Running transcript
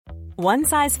One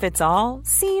size fits all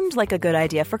seemed like a good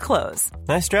idea for clothes.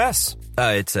 Nice dress.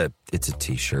 It's a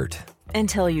t-shirt.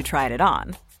 Until you tried it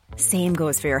on. Same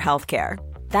goes for your healthcare.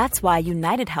 That's why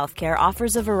United Healthcare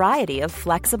offers a variety of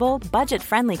flexible,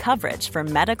 budget-friendly coverage for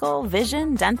medical,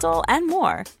 vision, dental, and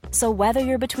more. So whether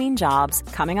you're between jobs,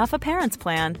 coming off a parent's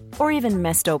plan, or even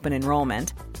missed open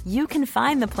enrollment, you can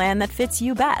find the plan that fits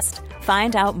you best.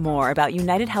 Find out more about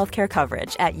United Healthcare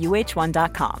coverage at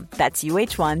uh1.com. That's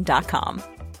uh1.com.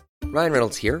 Ryan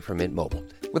Reynolds here from Mint Mobile.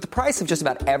 With the price of just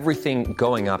about everything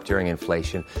going up during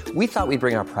inflation, we thought we'd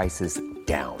bring our prices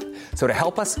down. So to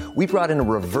help us, we brought in a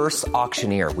reverse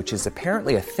auctioneer, which is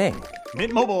apparently a thing.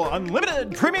 Mint Mobile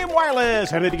Unlimited Premium Wireless.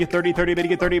 How to get 30, 30, bit to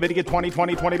get 30, bit to get 20,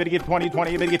 20, 20, bit to get 20,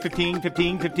 20, bit to get 15,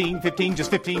 15, 15, 15,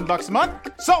 just $15 a month?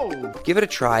 Sold! Give it a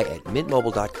try at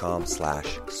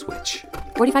mintmobile.com/switch.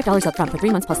 $45 up front for 3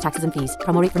 months plus taxes and fees.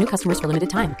 Promo rate for new customers for limited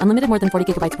time. Unlimited more than 40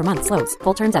 gigabytes per month. Slows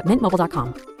full terms at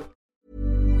mintmobile.com.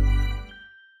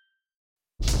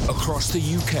 Across the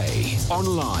UK,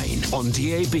 online, on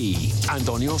DAB, and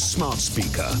on your smart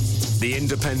speaker. The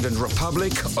Independent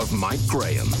Republic of Mike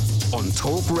Graham on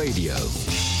Talk Radio.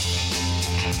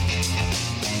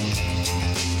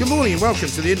 Good morning and welcome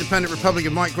to the Independent Republic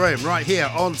of Mike Graham right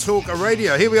here on Talk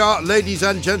Radio. Here we are, ladies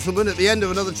and gentlemen, at the end of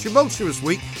another tumultuous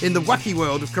week in the wacky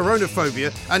world of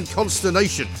coronaphobia and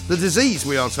consternation. The disease,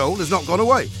 we are told, has not gone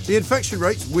away. The infection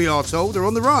rates, we are told, are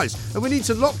on the rise. And we need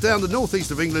to lock down the northeast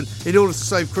of England in order to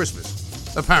save Christmas,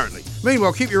 apparently.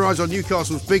 Meanwhile, keep your eyes on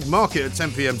Newcastle's big market at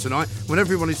 10 p.m. tonight when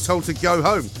everyone is told to go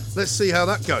home. Let's see how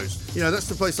that goes. You know, that's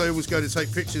the place I always go to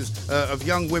take pictures of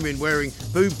young women wearing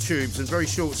boob tubes and very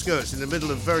short skirts in the middle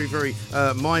of very, very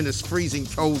minus freezing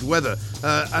cold weather.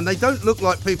 And they don't look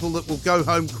like people that will go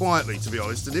home quietly, to be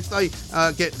honest. And if they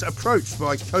get approached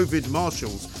by COVID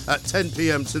marshals at 10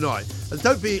 p.m. tonight,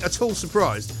 don't be at all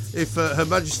surprised if Her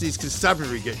Majesty's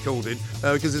Constabulary get called in,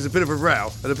 because there's a bit of a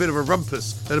row and a bit of a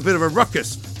rumpus and a bit of a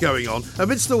ruckus going on.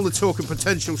 Amidst all the talk of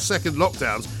potential second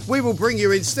lockdowns, we will bring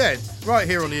you instead, right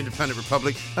here on the Independent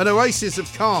Republic, an oasis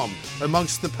of calm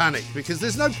amongst the panic, because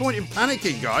there's no point in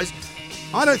panicking, guys.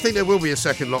 I don't think there will be a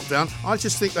second lockdown. I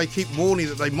just think they keep warning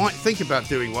that they might think about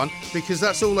doing one, because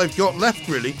that's all they've got left,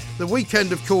 really. The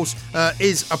weekend, of course,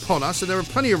 is upon us, and there are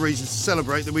plenty of reasons to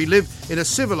celebrate that we live in a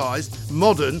civilised,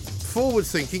 modern,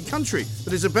 forward-thinking country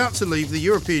that is about to leave the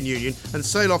European Union and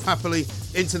sail off happily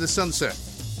into the sunset.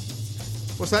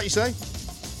 What's that you say?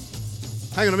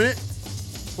 Hang on a minute.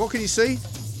 What can you see?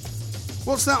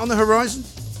 What's that on the horizon?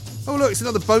 Oh look, it's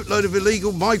another boatload of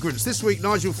illegal migrants. This week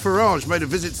Nigel Farage made a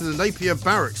visit to the Napier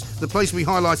Barracks, the place we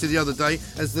highlighted the other day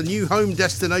as the new home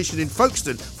destination in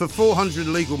Folkestone for 400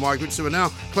 illegal migrants who are now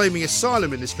claiming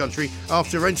asylum in this country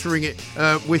after entering it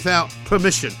without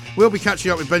permission. We'll be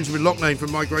catching up with Benjamin Loughnane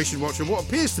from Migration Watch on what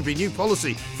appears to be new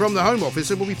policy from the Home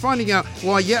Office, and we'll be finding out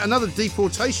why yet another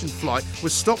deportation flight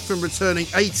was stopped from returning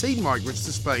 18 migrants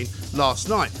to Spain last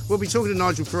night. We'll be talking to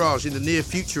Nigel Farage in the near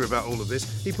future about all of this.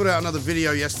 He put out another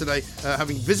video yesterday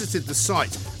having visited the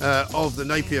site of the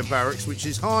Napier Barracks, which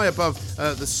is high above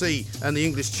the sea and the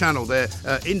English Channel there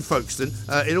in Folkestone.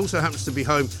 It also happens to be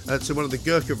home to one of the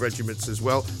Gurkha regiments as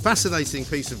well. Fascinating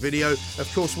piece of video. Of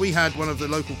course, we had one of the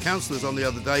local councillors on the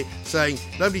other day saying,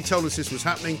 nobody told us this was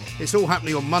happening. It's all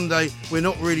happening on Monday. We're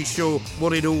not really sure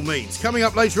what it all means. Coming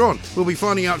up later on, we'll be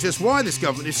finding out just why this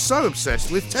government is so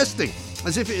obsessed with testing,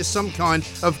 as if it is some kind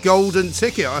of golden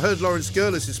ticket. I heard Lawrence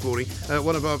Gurlis this morning,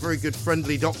 one of our very good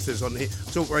friendly doctors on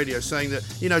Talk Radio, saying that,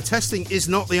 you know, testing is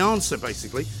not the answer,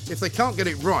 basically. If they can't get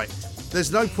it right, there's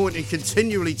no point in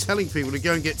continually telling people to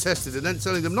go and get tested and then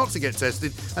telling them not to get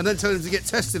tested and then telling them to get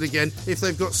tested again if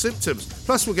they've got symptoms.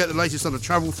 Plus, we'll get the latest on the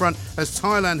travel front, as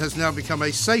Thailand has now become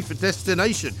a safe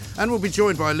destination. And we'll be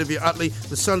joined by Olivia Utley,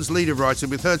 the Sun's leader writer,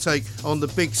 with her take on the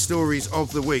big stories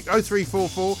of the week.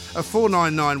 0344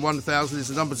 499 1000 is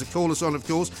the number to call us on, of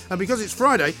course. And because it's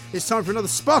Friday, it's time for another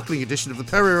sparkling edition of the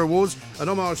Perrior Awards, an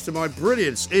homage to my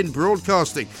brilliance in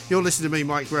broadcasting. You're listening to me,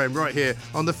 Mike Graham, right here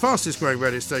on the fastest growing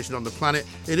radio station on the planet.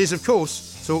 It is, of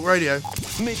course, Talk Radio.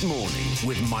 Mid-morning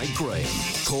with Mike Graham.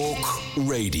 Talk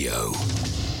Radio.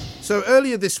 So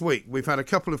earlier this week, we've had a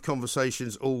couple of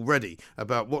conversations already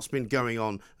about what's been going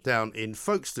on down in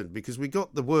Folkestone, because we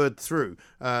got the word through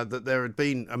that there had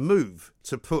been a move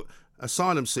to put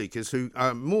asylum seekers who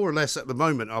more or less at the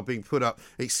moment are being put up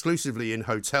exclusively in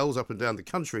hotels up and down the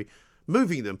country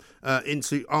moving them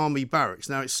into army barracks.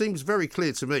 Now, it seems very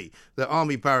clear to me that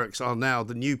army barracks are now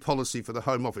the new policy for the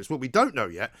Home Office. What we don't know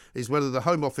yet is whether the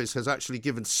Home Office has actually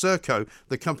given Serco,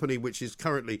 the company which is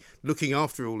currently looking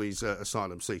after all these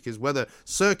asylum seekers, whether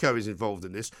Serco is involved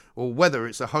in this or whether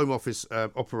it's a Home Office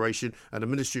operation and a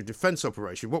Ministry of Defence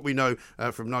operation. What we know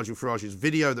from Nigel Farage's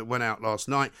video that went out last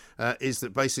night is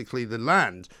that basically the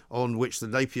land on which the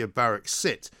Napier barracks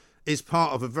sit is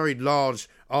part of a very large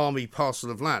army parcel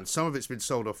of land. Some of it's been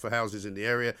sold off for houses in the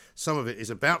area. Some of it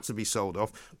is about to be sold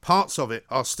off. Parts of it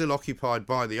are still occupied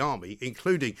by the army,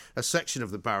 including a section of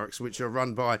the barracks which are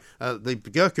run by the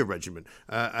Gurkha regiment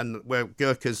and where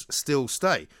Gurkhas still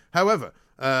stay. However,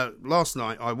 last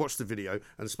night I watched the video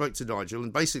and spoke to Nigel,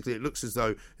 and basically it looks as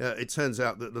though it turns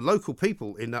out that the local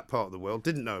people in that part of the world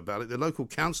didn't know about it. The local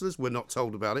councillors were not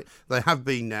told about it. They have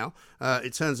been now.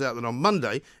 It turns out that on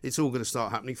Monday it's all going to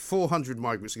start happening. 400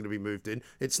 migrants are going to be moved in.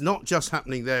 It's not just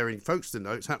happening there in Folkestone,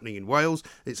 though. It's happening in Wales.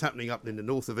 It's happening up in the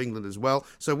north of England as well.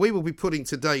 So we will be putting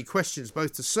today questions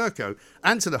both to Serco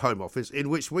and to the Home Office, in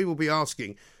which we will be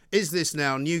asking, is this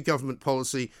now new government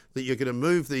policy that you're going to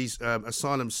move these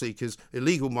asylum seekers,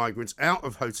 illegal migrants, out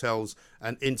of hotels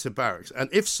and into barracks? And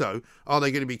if so, are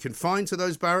they going to be confined to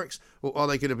those barracks, or are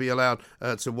they going to be allowed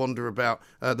to wander about?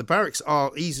 The barracks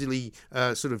are easily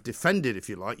sort of defended, if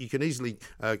you like. You can easily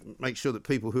make sure that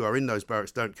people who are in those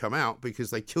barracks don't come out,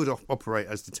 because they could operate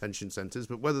as detention centres.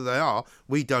 But whether they are,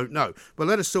 we don't know. But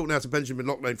let us talk now to Benjamin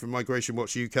Loughlane from Migration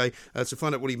Watch UK to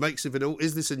find out what he makes of it all.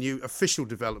 Is this a new official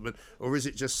development, or is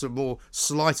it just some more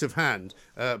sleight of hand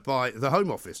by the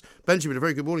Home Office? Benjamin, a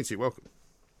very good morning to you. Welcome.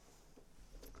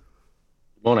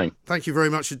 Morning. Thank you very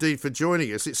much indeed for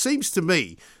joining us. It seems to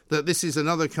me that this is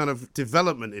another kind of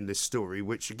development in this story,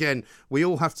 which, again, we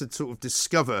all have to sort of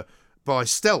discover by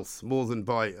stealth more than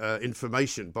by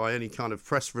information, by any kind of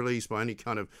press release, by any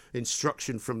kind of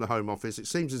instruction from the Home Office. It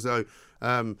seems as though,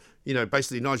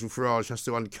 basically Nigel Farage has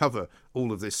to uncover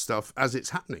all of this stuff as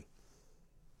it's happening.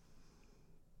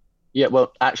 Yeah,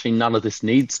 well, actually, none of this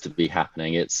needs to be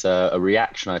happening. It's a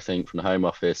reaction, I think, from the Home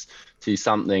Office to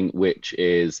something which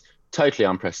is totally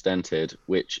unprecedented,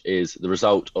 which is the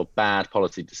result of bad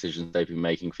policy decisions they've been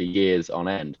making for years on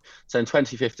end. So in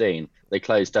 2015, they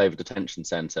closed Dover Detention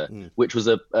Centre, which was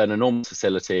an enormous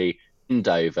facility in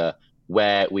Dover,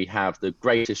 where we have the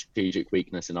greatest strategic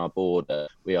weakness in our border.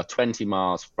 We are 20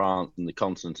 miles from France and the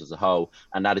continent as a whole,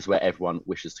 and that is where everyone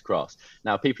wishes to cross.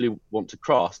 Now, people who want to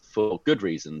cross for good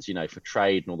reasons, for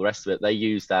trade and all the rest of it, they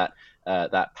use that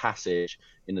passage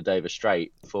in the Dover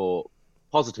Strait for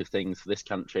positive things for this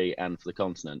country and for the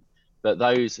continent. But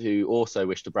those who also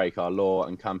wish to break our law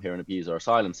and come here and abuse our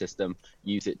asylum system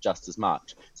use it just as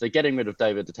much. So getting rid of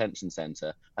Dover Detention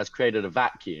Centre has created a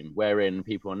vacuum wherein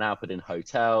people are now put in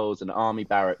hotels and army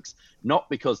barracks, not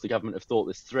because the government have thought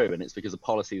this through and it's because a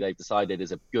policy they've decided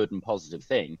is a good and positive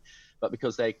thing, but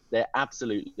because they're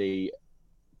absolutely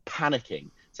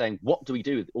panicking, saying, what do we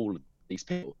do with all of these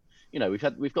people?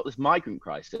 We've got this migrant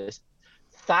crisis.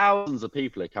 Thousands of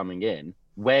people are coming in.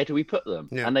 Where do we put them?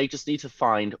 Yeah. And they just need to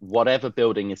find whatever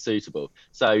building is suitable.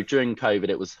 So during COVID,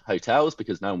 it was hotels,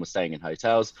 because no one was staying in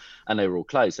hotels and they were all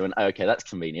closed. So, okay, that's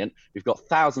convenient. We've got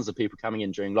thousands of people coming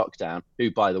in during lockdown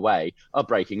who, by the way, are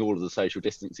breaking all of the social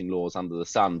distancing laws under the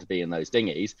sun to be in those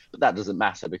dinghies. But that doesn't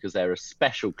matter, because they're a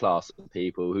special class of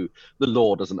people who the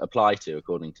law doesn't apply to,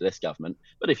 according to this government.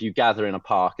 But if you gather in a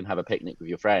park and have a picnic with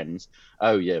your friends,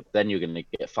 oh yeah, then you're going to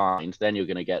get fined. Then you're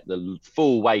going to get the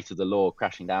full weight of the law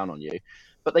crashing down on you.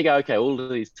 But they go, okay, all of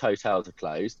these hotels are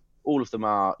closed. All of them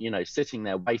are, sitting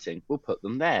there waiting. We'll put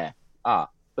them there.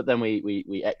 But then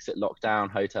we exit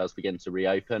lockdown. Hotels begin to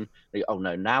reopen. They go, oh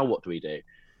no, now what do we do?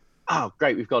 Oh,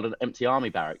 great, we've got an empty army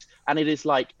barracks. And it is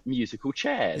like musical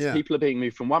chairs. Yeah. People are being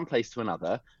moved from one place to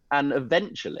another. And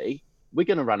eventually, we're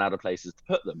going to run out of places to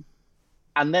put them.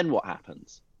 And then what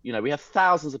happens? We have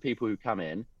thousands of people who come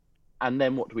in. And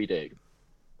then what do we do?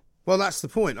 Well, that's the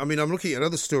point. I mean, I'm looking at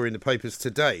another story in the papers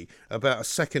today about a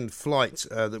second flight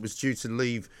that was due to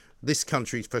leave this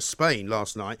country for Spain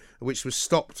last night, which was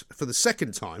stopped for the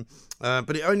second time,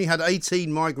 but it only had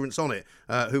 18 migrants on it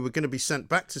who were going to be sent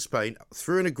back to Spain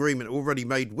through an agreement already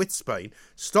made with Spain,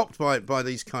 stopped by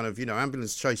these kind of,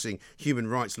 ambulance-chasing human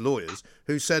rights lawyers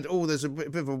who said, there's a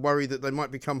bit of a worry that they might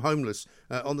become homeless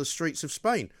on the streets of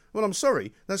Spain. Well, I'm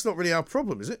sorry, that's not really our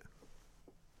problem, is it?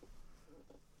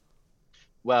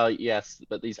 Well, yes,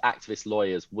 but these activist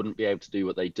lawyers wouldn't be able to do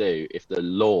what they do if the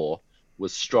law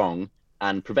was strong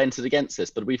and prevented against this.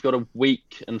 But we've got a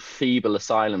weak and feeble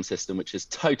asylum system which is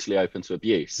totally open to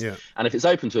abuse. Yeah. And if it's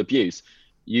open to abuse,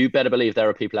 you better believe there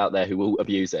are people out there who will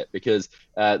abuse it, because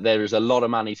there is a lot of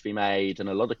money to be made and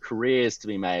a lot of careers to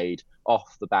be made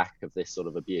off the back of this sort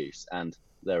of abuse. And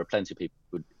there are plenty of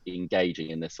people engaging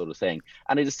in this sort of thing.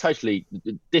 And it is totally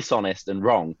dishonest and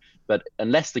wrong. But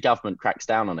unless the government cracks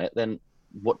down on it, then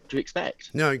what do you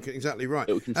expect? No, exactly right.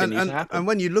 It will continue to happen. And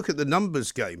when you look at the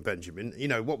numbers game, Benjamin,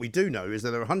 what we do know is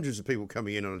that there are hundreds of people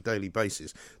coming in on a daily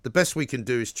basis. The best we can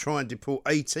do is try and deport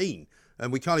 18,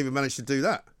 and we can't even manage to do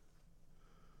that.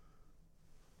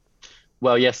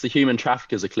 Well, yes, the human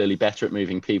traffickers are clearly better at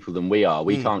moving people than we are.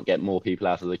 We can't get more people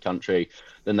out of the country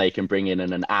than they can bring in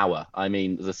an hour. I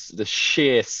mean, the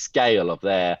sheer scale of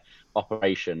their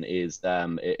operation is,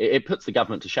 it puts the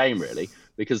government to shame, really,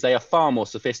 because they are far more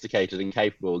sophisticated and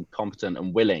capable and competent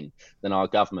and willing than our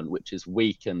government, which is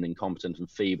weak and incompetent and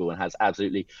feeble and has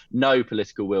absolutely no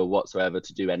political will whatsoever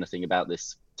to do anything about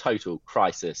this total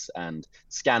crisis and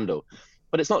scandal.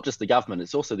 But it's not just the government,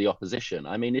 it's also the opposition.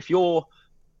 I mean, if you're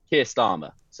Keir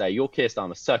Starmer, you're Keir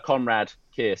Starmer, Sir Conrad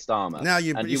Keir Starmer. Now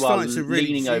you're starting to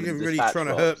really trying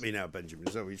to hurt me now, Benjamin.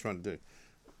 Is that what you're trying to do?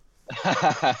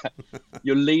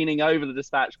 You're leaning over the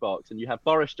dispatch box and you have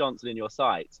Boris Johnson in your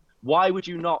sights. Why would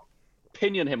you not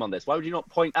pinion him on this? Why would you not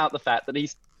point out the fact that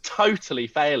he's totally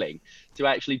failing to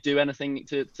actually do anything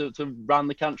to run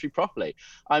the country properly?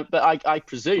 But I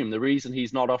presume the reason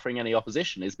he's not offering any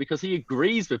opposition is because he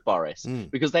agrees with Boris,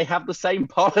 because they have the same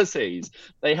policies.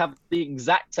 They have the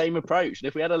exact same approach. And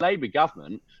if we had a Labour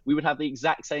government, we would have the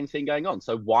exact same thing going on.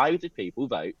 So why did people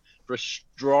vote for a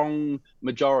strong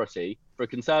majority for a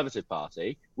Conservative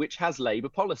Party, which has Labour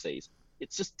policies?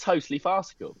 It's just totally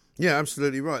farcical. Yeah,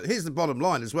 absolutely right. Here's the bottom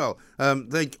line as well.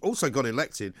 They also got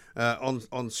elected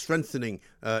on strengthening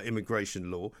immigration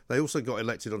law. They also got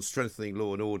elected on strengthening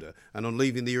law and order and on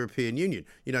leaving the European Union.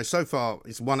 So far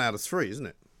it's 1 out of 3, isn't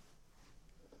it?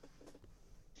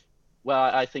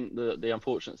 Well, I think the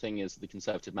unfortunate thing is the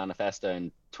Conservative manifesto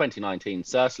in 2019,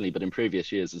 certainly, but in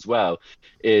previous years as well,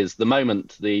 is the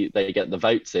moment they get the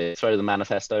votes in, throw the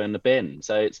manifesto in the bin.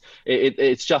 So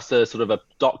it's just a sort of a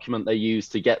document they use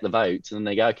to get the votes, and then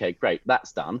they go, okay, great,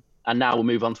 that's done. And now we'll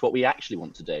move on to what we actually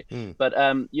want to do. But,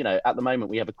 at the moment,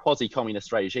 we have a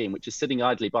quasi-communist regime, which is sitting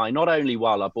idly by, not only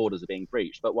while our borders are being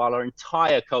breached, but while our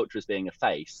entire culture is being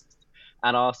effaced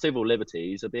and our civil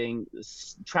liberties are being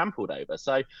trampled over.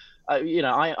 So,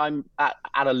 I'm at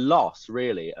a loss,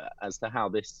 really, as to how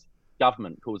this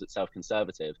government calls itself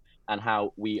Conservative and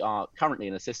how we are currently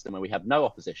in a system where we have no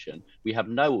opposition, we have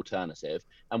no alternative,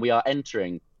 and we are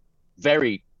entering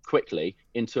very quickly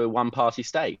into a one-party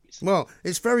state. Well,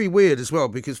 it's very weird as well,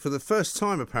 because for the first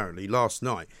time, apparently, last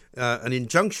night, an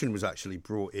injunction was actually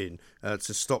brought in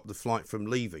to stop the flight from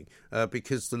leaving,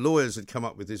 because the lawyers had come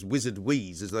up with this wizard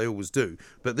wheeze, as they always do.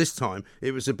 But this time,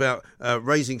 it was about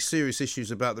raising serious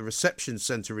issues about the reception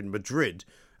centre in Madrid.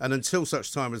 And until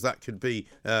such time as that could be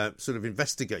sort of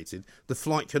investigated, the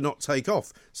flight cannot take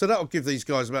off. So that'll give these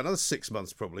guys about another 6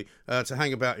 months probably to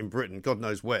hang about in Britain, God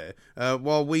knows where,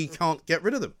 while we can't get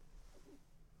rid of them.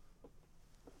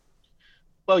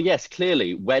 Well, yes,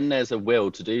 clearly, when there's a will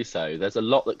to do so, there's a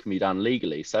lot that can be done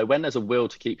legally. So when there's a will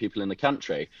to keep people in the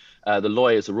country, the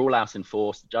lawyers are all out in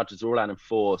force, the judges are all out in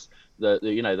force,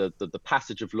 the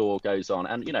passage of law goes on.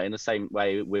 And, in the same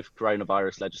way with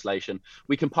coronavirus legislation,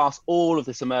 we can pass all of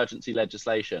this emergency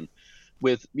legislation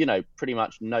with, pretty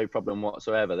much no problem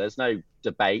whatsoever. There's no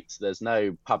debate, there's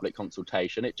no public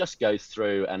consultation. It just goes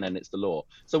through and then it's the law.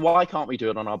 So why can't we do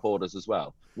it on our borders as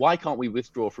well? Why can't we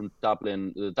withdraw from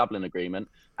the Dublin Agreement?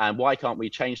 And why can't we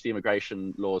change the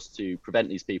immigration laws to prevent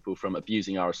these people from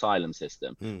abusing our asylum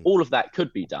system? All of that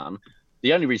could be done.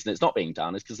 The only reason it's not being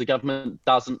done is because the government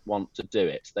doesn't want to do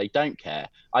it. They don't care.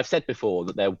 I've said before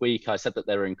that they're weak. I said that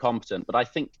they're incompetent, but I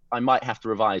think I might have to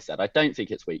revise that. I don't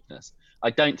think it's weakness.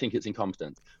 I don't think it's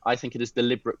incompetence. I think it is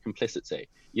deliberate complicity.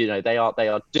 They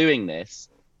are doing this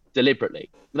deliberately.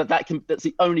 That's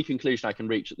the only conclusion I can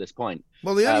reach at this point.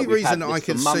 Well, the only reason I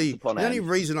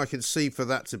can see for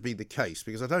that to be the case,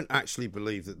 because I don't actually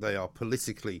believe that they are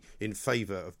politically in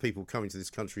favour of people coming to this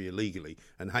country illegally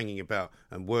and hanging about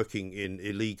and working in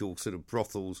illegal sort of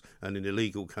brothels and in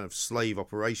illegal kind of slave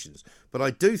operations. But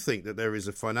I do think that there is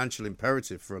a financial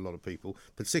imperative for a lot of people,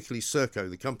 particularly Serco,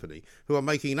 the company, who are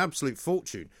making an absolute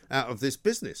fortune out of this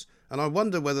business. And I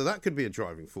wonder whether that could be a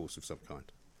driving force of some kind.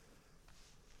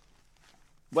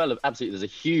 Well, absolutely.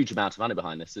 There's a huge amount of money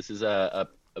behind this. This is a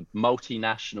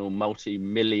multinational,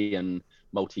 multi-billion,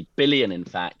 in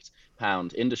fact,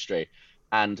 pound industry.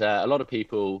 And a lot of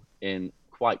people in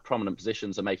quite prominent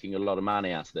positions are making a lot of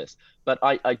money out of this. But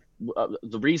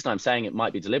the reason I'm saying it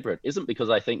might be deliberate isn't because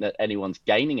I think that anyone's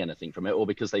gaining anything from it or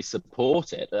because they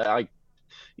support it.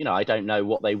 I don't know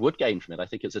what they would gain from it. I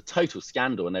think it's a total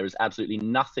scandal, and there is absolutely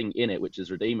nothing in it which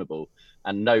is redeemable,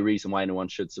 and no reason why anyone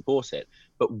should support it.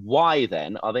 But why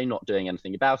then are they not doing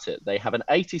anything about it? They have an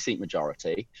 80-seat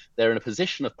majority. They're in a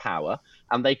position of power,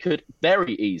 and they could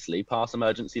very easily pass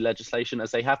emergency legislation,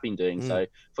 as they have been doing so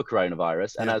for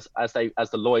coronavirus, and as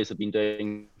the lawyers have been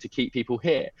doing to keep people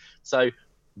here. So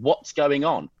what's going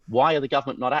on? Why are the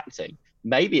government not acting?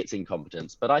 Maybe it's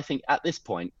incompetence, but I think at this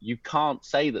point you can't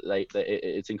say that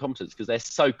it's incompetence, because they're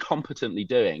so competently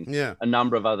doing a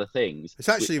number of other things. It's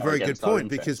actually a very good point,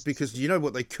 because you know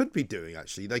what they could be doing.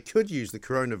 Actually, they could use the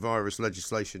coronavirus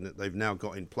legislation that they've now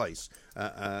got in place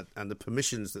and the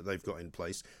permissions that they've got in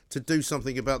place to do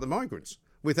something about the migrants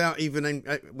without even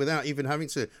having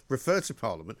to refer to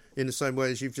Parliament in the same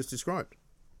way as you've just described.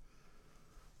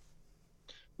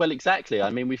 Well, exactly.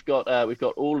 I mean, we've got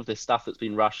all of this stuff that's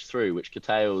been rushed through, which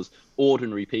curtails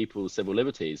ordinary people's civil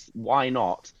liberties. Why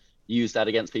not use that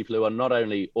against people who are not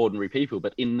only ordinary people,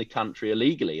 but in the country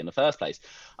illegally in the first place?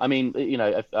 I mean,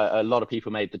 a lot of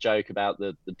people made the joke about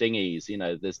the dinghies.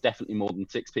 There's definitely more than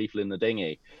 6 people in the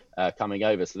dinghy coming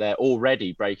over, so they're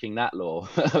already breaking that law,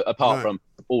 apart from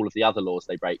all of the other laws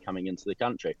they break coming into the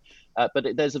country.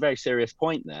 But there's a very serious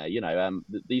point there.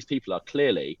 These people are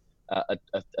clearly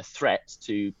a threat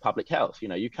to public health.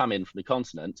 You come in from the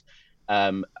continent,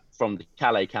 from the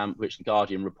Calais camp, which the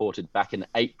Guardian reported back in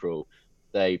April.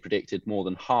 They predicted more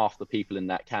than half the people in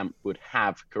that camp would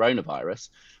have coronavirus.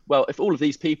 Well, if all of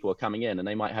these people are coming in and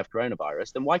they might have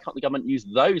coronavirus, then why can't the government use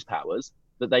those powers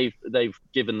that they've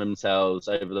given themselves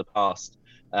over the past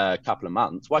couple of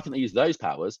months? Why can't they use those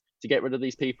powers to get rid of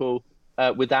these people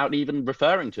without even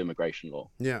referring to immigration law?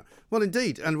 Yeah, well,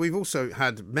 indeed. And we've also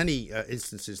had many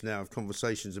instances now of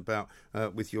conversations about,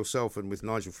 with yourself and with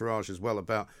Nigel Farage as well,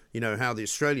 about, how the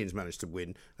Australians managed to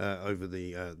win over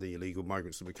the illegal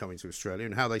migrants that were coming to Australia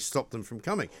and how they stopped them from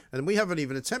coming. And we haven't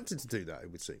even attempted to do that,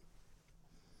 it would seem.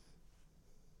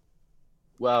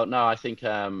 Well, no, I think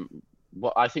one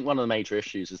of the major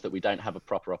issues is that we don't have a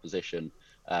proper opposition.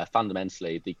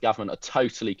 Fundamentally, the government are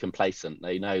totally complacent.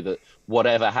 They know that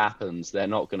whatever happens, they're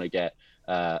not going to get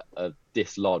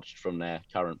dislodged from their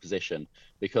current position,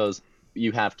 because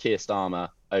you have Keir Starmer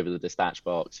over the dispatch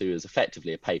box, who is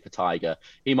effectively a paper tiger.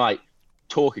 He might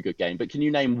talk a good game, but can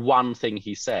you name one thing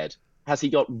he said? Has he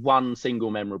got one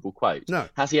single memorable quote? No.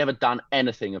 Has he ever done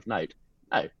anything of note?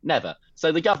 No, never.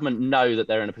 So the government know that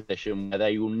they're in a position where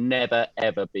they will never,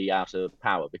 ever be out of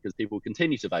power, because people will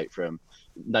continue to vote for them,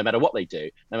 no matter what they do,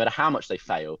 no matter how much they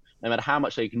fail, no matter how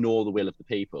much they ignore the will of the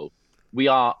people. We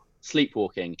are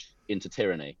sleepwalking into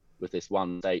tyranny with this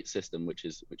one-state system, which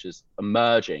is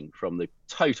emerging from the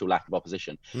total lack of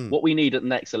opposition. What we need at the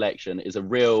next election is a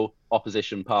real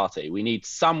opposition party. We need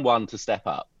someone to step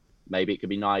up. Maybe it could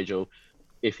be Nigel,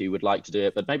 if he would like to do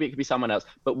it, but maybe it could be someone else.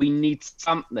 But we need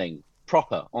something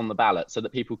proper on the ballot so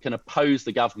that people can oppose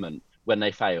the government when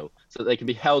they fail, so that they can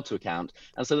be held to account,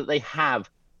 and so that they have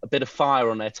a bit of fire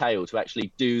on their tail to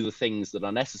actually do the things that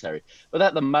are necessary. But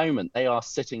at the moment, they are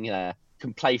sitting there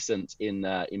complacent in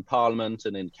Parliament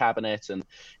and in Cabinet and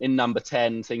in Number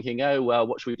 10, thinking, oh, well,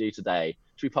 what should we do today?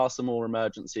 Should we pass some more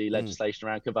emergency legislation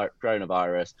around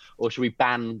coronavirus? Or should we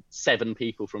ban 7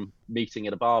 people from meeting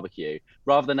at a barbecue?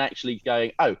 Rather than actually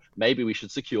going, oh, maybe we should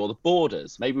secure the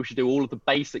borders. Maybe we should do all of the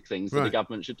basic things that the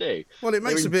government should do. Well, it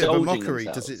makes a bit of a mockery,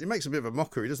 it makes a bit of a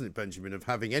mockery, doesn't it, Benjamin, of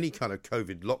having any kind of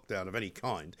COVID lockdown of any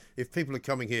kind. If people are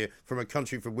coming here from a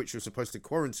country from which you're supposed to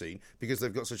quarantine because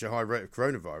they've got such a high rate of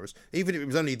coronavirus, even if it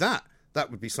was only that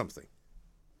would be something.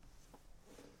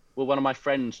 Well, one of my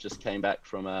friends just came back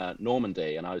from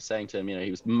Normandy, and I was saying to him,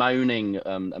 he was moaning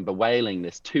and bewailing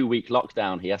this 2-week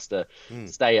lockdown. He has to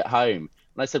stay at home.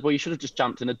 And I said, well, you should have just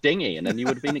jumped in a dinghy, and then you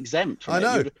would have been exempt from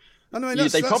it.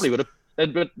 They probably would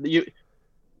have. But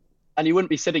and you wouldn't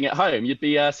be sitting at home. You'd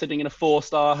be sitting in a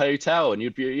 4-star hotel, and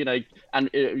you'd be, and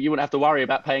you wouldn't have to worry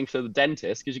about paying for the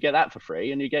dentist, because you get that for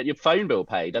free, and you get your phone bill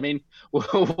paid. I mean,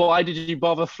 why did you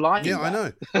bother flying? Yeah, I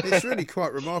know. It's really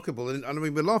quite remarkable. And I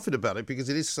mean, we're laughing about it because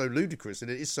it is so ludicrous and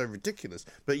it is so ridiculous.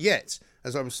 But yet,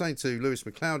 as I was saying to Lewis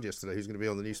MacLeod yesterday, who's going to be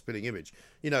on the new Spinning Image,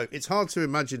 it's hard to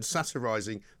imagine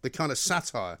satirising the kind of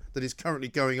satire that is currently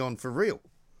going on for real.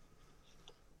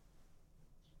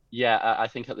 Yeah, I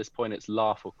think at this point it's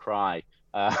laugh or cry.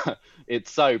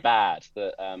 It's so bad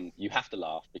that you have to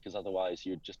laugh, because otherwise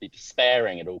you'd just be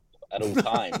despairing at all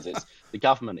times. The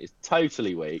government is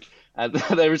totally weak, and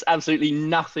there is absolutely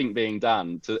nothing being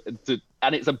done to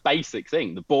and it's a basic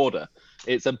thing, the border.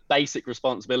 It's a basic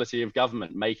responsibility of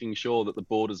government, making sure that the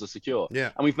borders are secure. Yeah.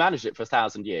 And we've managed it for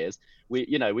 1,000 years. We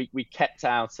kept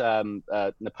out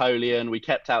Napoleon, we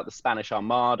kept out the Spanish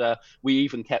Armada, we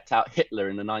even kept out Hitler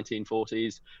in the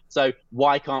 1940s. So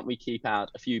why can't we keep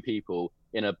out a few people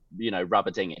in a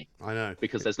rubber dinghy? I know,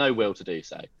 because there's no will to do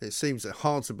so. It seems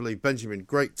hard to believe. Benjamin,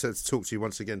 great to talk to you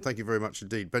once again. Thank you very much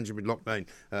indeed, Benjamin Lockbane.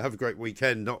 Have a great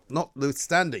weekend.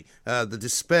 Notwithstanding the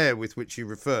despair with which you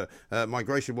refer,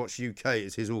 Migration Watch UK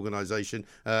is his organisation.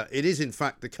 It is in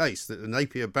fact the case that the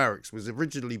Napier Barracks was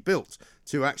originally built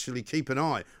to actually keep an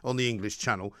eye on the English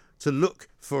Channel, to look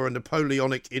for a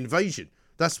Napoleonic invasion.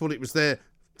 That's what it was there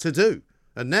to do.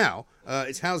 And now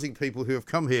it's housing people who have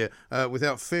come here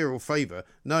without fear or favour,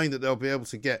 knowing that they'll be able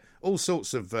to get all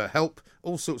sorts of help,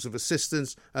 all sorts of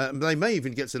assistance. They may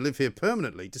even get to live here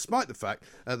permanently, despite the fact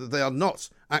that they are not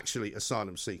actually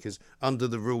asylum seekers under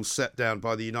the rules set down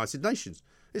by the United Nations.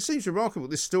 It seems remarkable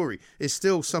this story is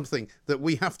still something that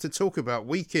we have to talk about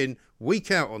week in,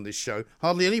 week out on this show.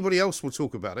 Hardly anybody else will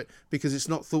talk about it because it's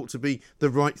not thought to be the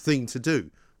right thing to do.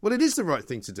 Well, it is the right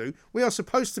thing to do. We are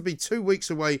supposed to be 2 weeks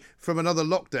away from another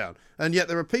lockdown, and yet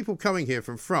there are people coming here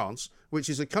from France, which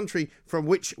is a country from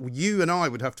which you and I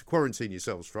would have to quarantine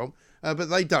yourselves from, but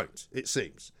they don't, it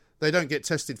seems. They don't get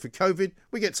tested for COVID.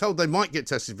 We get told they might get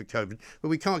tested for COVID, but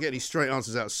we can't get any straight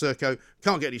answers out of Serco,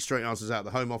 can't get any straight answers out of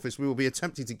the Home Office. We will be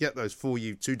attempting to get those for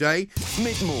you today.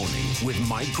 Mid-morning with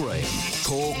Mike Graham.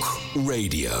 Talk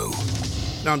Radio.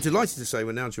 Now, I'm delighted to say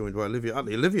we're now joined by Olivia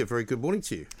Utley. Olivia, very good morning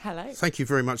to you. Hello. Thank you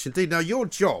very much indeed. Now, your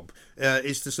job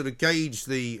is to sort of gauge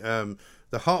the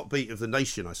heartbeat of the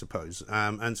nation, I suppose,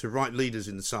 and to write leaders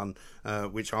in the Sun,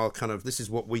 which are kind of, this is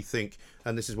what we think,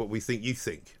 and this is what we think you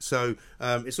think. So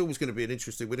it's always going to be an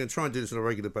interesting, we're going to try and do this on a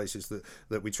regular basis,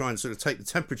 that we try and sort of take the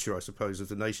temperature, I suppose, of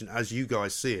the nation as you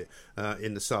guys see it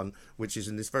in the Sun, which is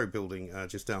in this very building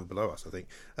just down below us, I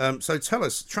think. So tell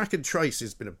us, track and trace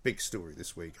has been a big story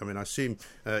this week. I mean, I assume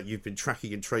you've been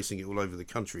tracking and tracing it all over the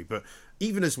country, but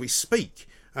even as we speak,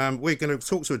 we're going to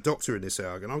talk to a doctor in this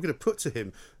hour, and I'm going to put to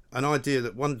him an idea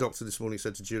that one doctor this morning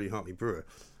said to Julie Hartley-Brewer.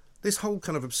 This whole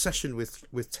kind of obsession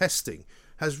with testing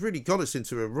has really got us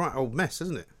into a right old mess,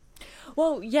 hasn't it?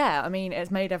 Well, yeah, I mean,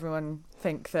 it's made everyone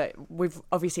think that we've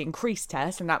obviously increased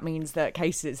tests, and that means that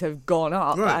cases have gone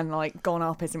up, right. And like gone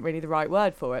up isn't really the right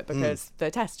word for it, because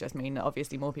the tests just mean that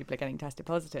obviously more people are getting tested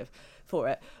positive for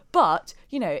it. But,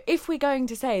 you know, if we're going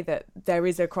to say that there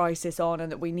is a crisis on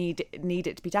and that we need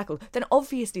it to be tackled, then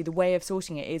obviously the way of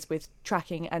sorting it is with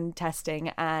tracking and testing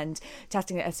it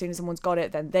as soon as someone's got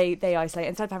it, then they isolate,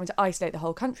 instead of having to isolate the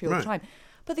whole country all the time.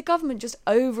 But the government just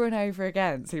over and over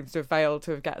again seems to have failed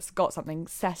to have got something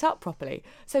set up properly.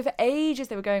 So for ages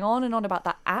they were going on and on about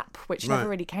that app, which never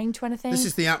really came to anything. This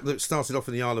is the app that started off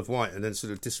in the Isle of Wight and then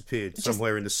sort of disappeared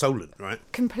somewhere in the Solent, right?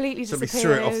 Completely Somebody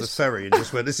disappeared. threw it off the ferry and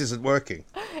just went, this isn't working.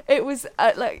 It was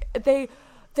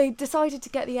They decided to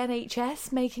get the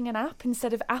NHS making an app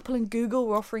instead of Apple and Google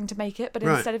were offering to make it, but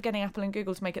instead of getting Apple and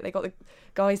Google to make it, they got the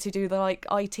guys who do the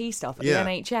IT stuff at the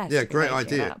NHS. Yeah, great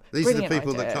idea. These are the people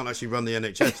idea. that can't actually run the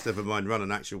NHS, never mind run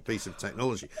an actual piece of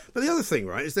technology. But the other thing,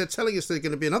 right, is they're telling us there's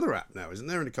going to be another app now, isn't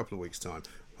there, in a couple of weeks' time?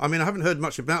 I mean, I haven't heard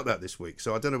much about that this week,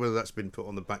 so I don't know whether that's been put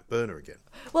on the back burner again.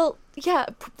 Well, yeah,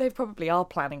 they probably are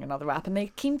planning another app, and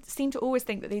they seem to always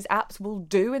think that these apps will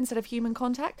do instead of human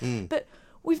contact. But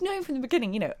we've known from the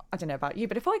beginning, you know, I don't know about you,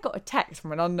 but if I got a text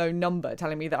from an unknown number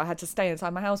telling me that I had to stay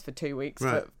inside my house for 2 weeks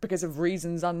because of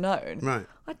reasons unknown,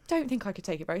 I don't think I could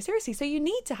take it very seriously. So you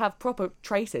need to have proper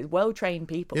traces, well-trained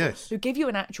people who give you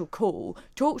an actual call,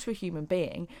 talk to a human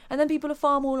being, and then people are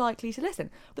far more likely to listen.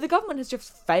 But the government has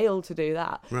just failed to do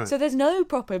that. So there's no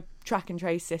proper track and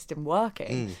trace system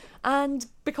working. And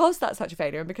because that's such a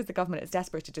failure, and because the government is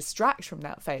desperate to distract from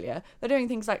that failure, they're doing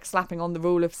things like slapping on the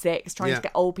rule of 6, trying to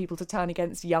get old people to turn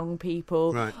against young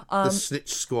people. The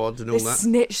snitch squad and all that. The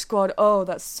snitch squad, oh,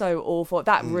 that's so awful.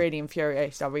 That really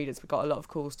infuriated our readers. We got a lot of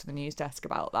calls to the news desk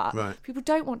about that. People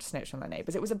don't want to snitch on their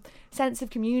neighbours. It was a sense of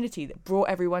community that brought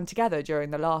everyone together during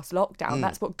the last lockdown.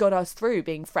 That's what got us through,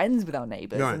 being friends with our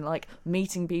neighbours and like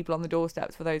meeting people on the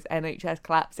doorsteps for those NHS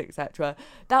claps, etc.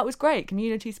 That was great,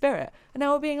 community spirit. And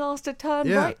now we're being asked to turn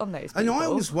right on those people. And I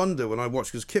always wonder when I watch,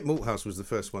 because Kit Malthouse was the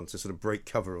first one to sort of break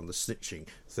cover on the snitching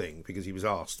thing, because he was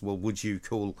asked, well, would you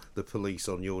call the police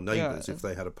on your neighbours if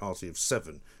they had a party of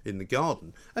 7 in the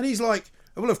garden? And he's like,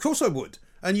 well, of course I would.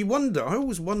 And I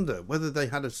always wonder whether they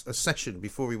had a session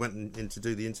before he went in to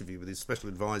do the interview with his special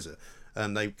advisor,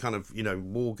 and they kind of,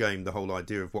 war gamed the whole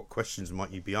idea of what questions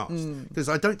might you be asked. Because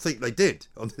I don't think they did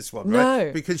on this one, right?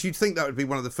 No. Because you'd think that would be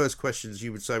one of the first questions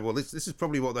you would say, well, this is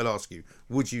probably what they'll ask you.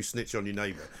 Would you snitch on your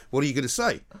neighbour? What are you going to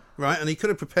say? Right? And he could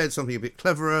have prepared something a bit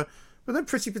cleverer, but then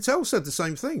Priti Patel said the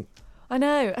same thing. I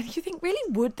know. And you think,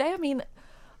 really, would they? I mean...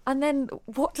 And then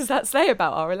what does that say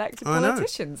about our elected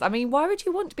politicians? I mean, why would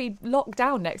you want to be locked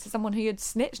down next to someone who had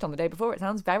snitched on the day before? It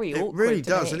sounds very awkward. It really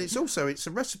does. Me. And it's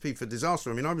a recipe for disaster.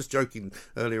 I mean, I was joking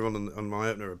earlier on my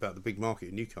opener about the big market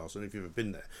in Newcastle. I don't know if you've ever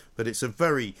been there. But it's a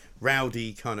very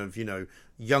rowdy kind of,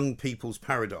 young people's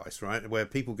paradise, right? Where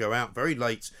people go out very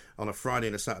late on a Friday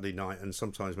and a Saturday night, and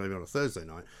sometimes maybe on a Thursday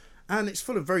night. And it's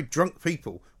full of very drunk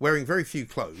people wearing very few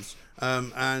clothes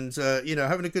and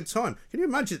having a good time. Can you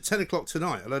imagine at 10 o'clock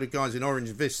tonight, a load of guys in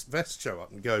orange vests show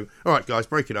up and go, all right, guys,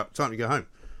 break it up. Time to go home.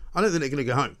 I don't think they're going to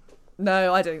go home.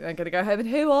 No, I don't think they're going to go home. And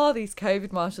who are these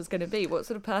COVID marshals going to be? What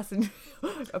sort of person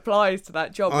applies to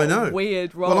that job? I know. What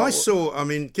weird role.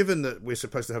 Well, given that we're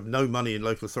supposed to have no money in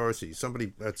local authorities,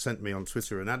 somebody had sent me on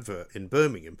Twitter an advert in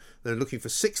Birmingham. They're looking for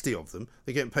 60 of them.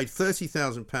 They're getting paid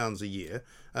 £30,000 a year.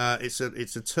 It's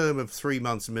a term of 3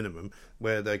 months minimum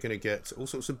where they're going to get all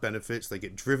sorts of benefits. They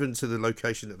get driven to the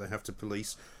location that they have to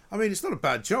police. I mean, it's not a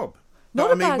bad job.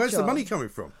 Where's the money coming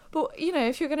from? But,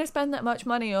 if you're going to spend that much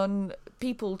money on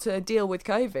people to deal with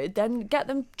COVID, then get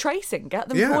them tracing, get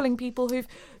them calling people who've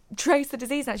traced the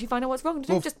disease and actually find out what's wrong.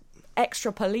 Don't just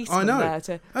extra policemen there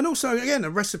to... And also, again, a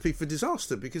recipe for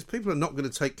disaster, because people are not going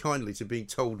to take kindly to being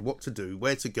told what to do,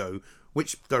 where to go,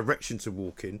 which direction to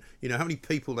walk in, how many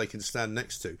people they can stand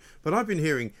next to. But I've been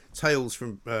hearing tales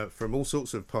from all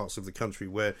sorts of parts of the country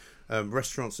where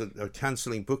restaurants are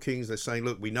cancelling bookings. They're saying,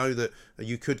 look, we know that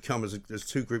you could come as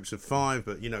 2 groups of 5,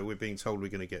 but, we're being told we're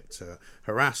going to get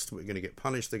harassed, we're going to get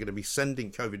punished. They're going to be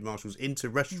sending COVID marshals into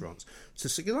restaurants. I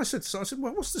said,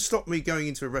 well, what's to stop me going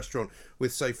into a restaurant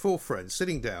with, say, 4 friends,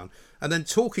 sitting down, and then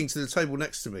talking to the table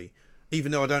next to me,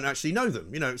 even though I don't actually know them?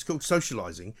 It's called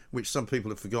socialising, which some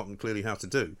people have forgotten clearly how to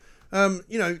do. What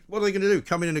are they going to do?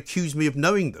 Come in and accuse me of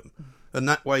knowing them? And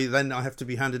that way, then I have to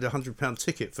be handed a £100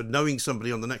 ticket for knowing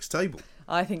somebody on the next table.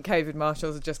 I think COVID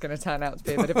marshals are just going to turn out to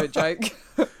be a bit of a joke.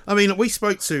 I mean, we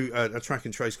spoke to a track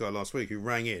and trace guy last week who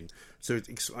rang in to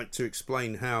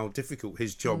explain how difficult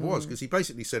his job was, because he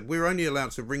basically said, we're only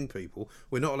allowed to ring people.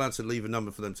 We're not allowed to leave a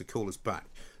number for them to call us back.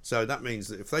 So that means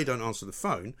that if they don't answer the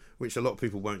phone, which a lot of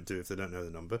people won't do if they don't know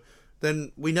the number,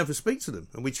 then we never speak to them.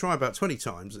 And we try about 20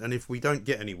 times, and if we don't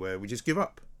get anywhere, we just give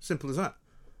up. Simple as that.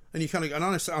 And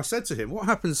I said to him, what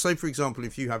happens, say, for example,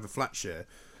 if you have a flat share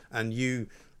and you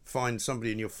find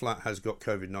somebody in your flat has got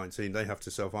COVID-19, they have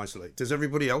to self-isolate. Does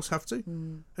everybody else have to?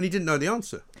 And he didn't know the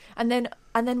answer. And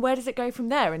then where does it go from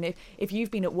there? And if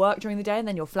you've been at work during the day and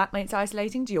then your flatmate's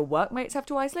isolating, do your workmates have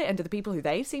to isolate? And do the people who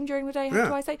they've seen during the day have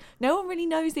to isolate? No one really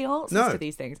knows the answers to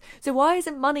these things. So why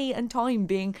isn't money and time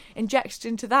being injected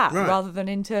into that rather than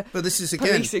into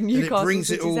policing Newcastle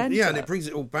City Centre? And it brings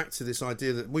it all back to this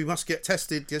idea that we must get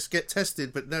tested, just get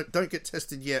tested, but no, don't get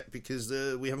tested yet because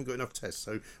we haven't got enough tests.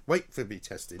 So wait for being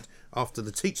tested after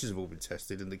the teachers have all been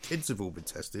tested and the kids have all been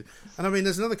tested. And I mean,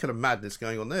 there's another kind of madness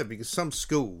going on there, because some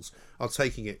schools are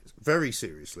taking it very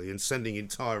seriously and sending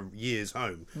entire years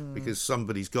home because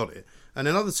somebody's got it. And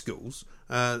in other schools,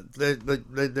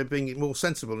 they're being more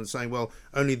sensible and saying, well,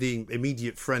 only the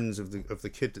immediate friends of the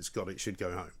kid that's got it should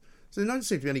go home. So there don't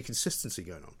seem to be any consistency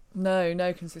going on.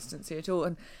 No consistency at all.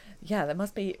 And yeah, there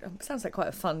must be. Sounds like quite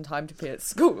a fun time to be at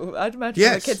school. I'd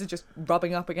imagine the kids are just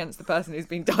rubbing up against the person who's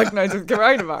been diagnosed with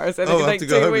coronavirus, and they can take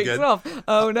 2 weeks off.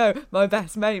 Oh no, my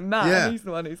best mate Matt, he's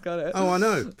the one who's got it. Oh, I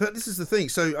know. But this is the thing.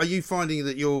 So, are you finding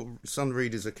that your Sun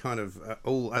readers are kind of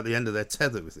all at the end of their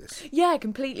tether with this? Yeah,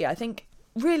 completely. I think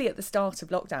really at the start of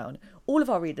lockdown, all of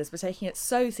our readers were taking it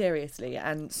so seriously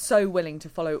and so willing to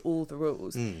follow all the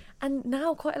rules. And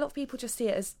now quite a lot of people just see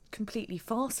it as completely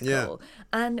farcical.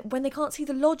 And when they can't see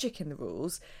the logic in the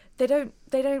rules, they don't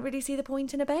really see the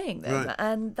point in obeying them. Right.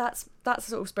 And that's the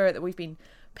sort of spirit that we've been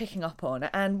picking up on.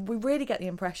 And we really get the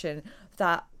impression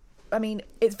that, I mean,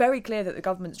 it's very clear that the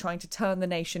government's trying to turn the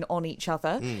nation on each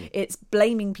other. It's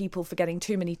blaming people for getting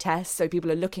too many tests, so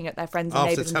people are looking at their friends and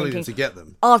neighbours and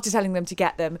thinking... After telling them to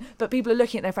get them. But people are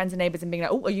looking at their friends and neighbours and being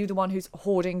like, oh, are you the one who's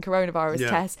hoarding coronavirus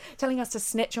tests? Telling us to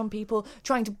snitch on people,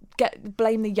 trying to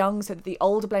blame the young so that the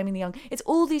old are blaming the young. It's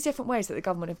all these different ways that the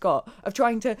government have got of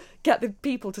trying to get the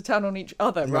people to turn on each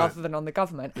other rather than on the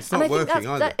government. It's not working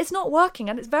either. It's not working,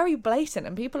 and it's very blatant,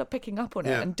 and people are picking up on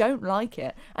it and don't like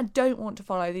it and don't want to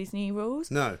follow these new new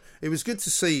rules. No, it was good to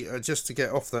see, just to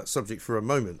get off that subject for a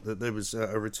moment, that there was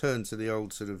a return to the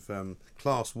old sort of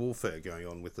class warfare going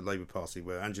on with the Labour Party,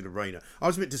 where Angela Rayner... I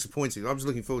was a bit disappointed. I was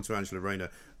looking forward to Angela Rayner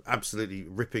absolutely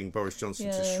ripping Boris Johnson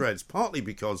to shreds, partly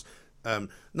because...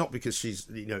 not because she's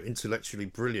intellectually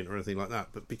brilliant or anything like that,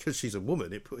 but because she's a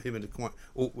woman, it put him in a quite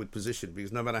awkward position,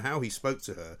 because no matter how he spoke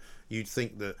to her, you'd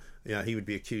think that he would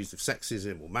be accused of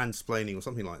sexism or mansplaining or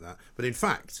something like that. But in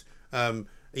fact,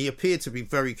 he appeared to be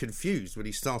very confused when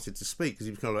he started to speak, because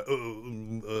he was kind of like,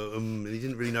 and he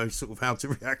didn't really know sort of how to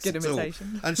react Good at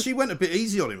imitation. all. And she went a bit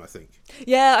easy on him, I think.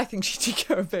 Yeah, I think she did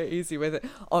go a bit easy with it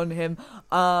on him,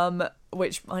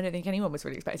 which I don't think anyone was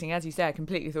really expecting. As you say, I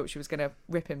completely thought she was going to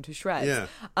rip him to shreds. Yeah.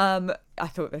 I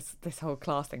thought this whole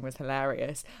class thing was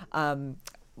hilarious.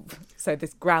 So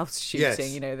this grouse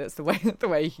shooting, Yes. that's the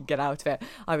way you can get out of it.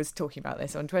 I was talking about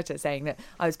this on Twitter, saying that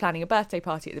I was planning a birthday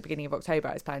party at the beginning of October.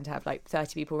 I was planning to have like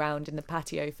 30 people round in the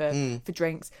patio for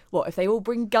drinks. What, if they all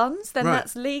bring guns, then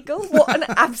that's legal? What an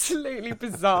absolutely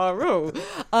bizarre rule.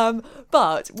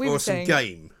 But we were saying...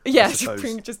 game. Yeah, to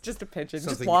bring just a pigeon,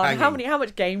 Something just one. hanging. How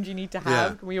much game do you need to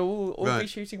have? Yeah. Can we all Right. be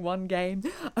shooting one game,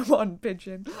 one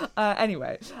pigeon?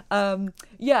 Anyway, but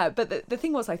the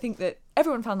thing was, I think that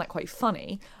everyone found that quite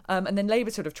funny, and then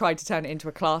Labour sort of tried to turn it into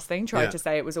a class thing, tried to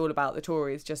say it was all about the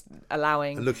Tories just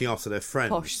allowing And looking after their friends.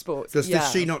 posh sports. Does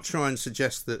she not try and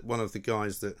suggest that one of the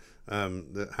guys that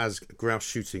has grouse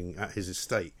shooting at his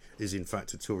estate is in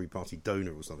fact a Tory party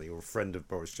donor or something, or a friend of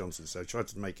Boris Johnson? So tried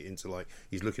to make it into like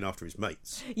he's looking after his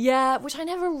mates. Yeah, which I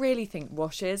never really think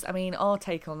washes. I mean, our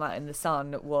take on that in The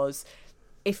Sun was,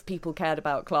 if people cared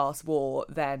about class war,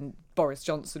 then Boris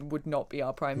Johnson would not be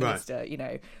our Prime Minister,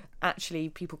 Actually,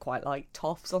 people quite like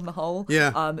toffs on the whole.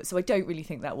 Yeah. So I don't really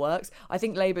think that works. I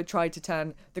think Labour tried to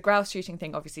turn... The grouse shooting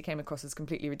thing obviously came across as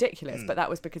completely ridiculous, but that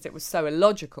was because it was so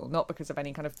illogical, not because of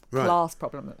any kind of class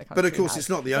problem that the country But of course, had. it's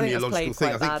not the So I only think that's illogical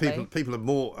played thing. I quite think badly. people are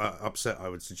more upset, I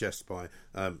would suggest, by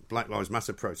Black Lives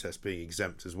Matter protests being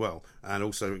exempt as well, and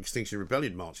also Extinction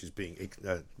Rebellion marches being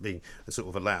sort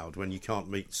of allowed when you can't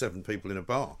meet 7 people in a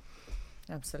bar.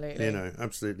 Absolutely.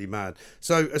 Absolutely mad.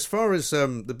 So as far as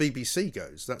the BBC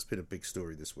goes, that's been a big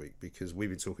story this week, because we've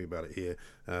been talking about it here.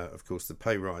 Of course, the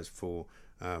pay rise for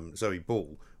Zoe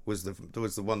Ball was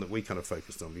the one that we kind of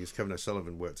focused on, because Kevin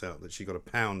O'Sullivan worked out that she got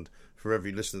 £1 for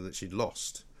every listener that she'd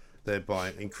lost,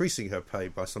 thereby increasing her pay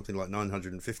by something like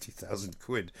 950,000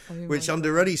 quid, which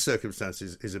under any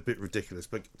circumstances is a bit ridiculous.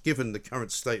 But given the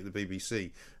current state of the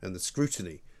BBC and the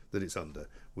scrutiny that it's under,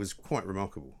 was quite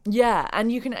remarkable. Yeah, and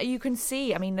you can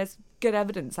see, I mean, there's good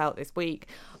evidence out this week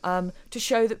to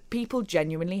show that people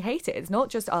genuinely hate it. It's not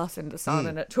just us and The Sun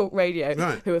and at Talk Radio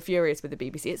who are furious with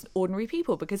the BBC. It's ordinary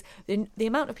people, because the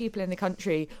amount of people in the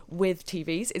country with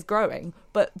TVs is growing,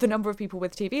 but the number of people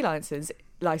with TV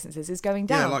licenses is going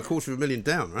down. Yeah, like 250,000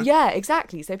 down, right? Yeah,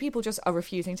 exactly. So people just are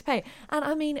refusing to pay. And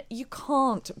I mean, you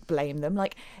can't blame them.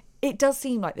 Like, it does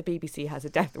seem like the BBC has a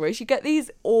death wish. You get these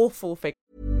awful figures.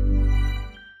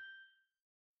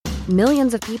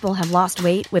 Millions of people have lost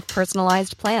weight with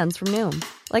personalized plans from Noom.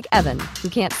 Like Evan, who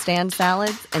can't stand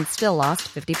salads and still lost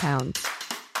 50 pounds.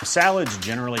 Salads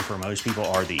generally for most people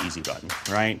are the easy button,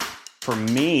 right? For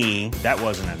me, that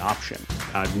wasn't an option.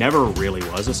 I never really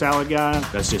was a salad guy.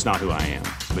 That's just not who I am.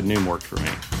 But Noom worked for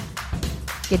me.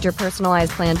 Get your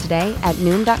personalized plan today at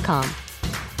Noom.com.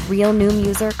 Real Noom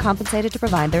user compensated to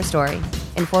provide their story.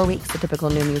 In 4 weeks, the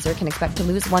typical Noom user can expect to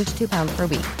lose 1 to 2 pounds per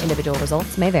week. Individual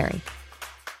results may vary.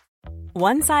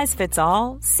 One size fits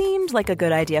all seemed like a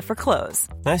good idea for clothes.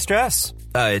 Nice dress.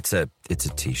 It's a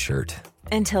t-shirt.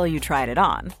 Until you tried it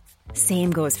on. Same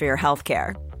goes for your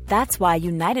healthcare. That's why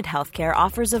United Healthcare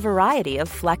offers a variety of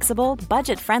flexible,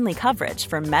 budget-friendly coverage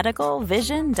for medical,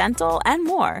 vision, dental, and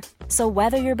more. So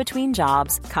whether you're between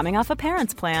jobs, coming off a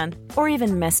parent's plan, or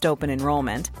even missed open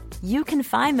enrollment, you can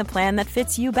find the plan that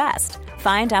fits you best.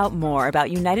 Find out more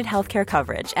about United Healthcare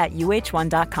coverage at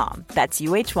uh1.com. That's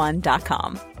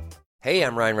uh1.com. Hey,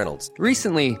 I'm Ryan Reynolds.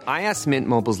 Recently, I asked Mint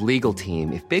Mobile's legal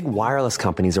team if big wireless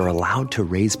companies are allowed to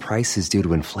raise prices due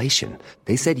to inflation.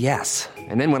 They said yes.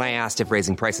 And then when I asked if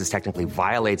raising prices technically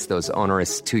violates those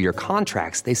onerous 2-year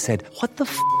contracts, they said, "What the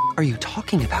f*** are you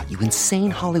talking about, you insane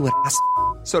Hollywood ass?"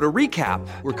 So to recap,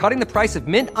 we're cutting the price of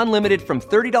Mint Unlimited from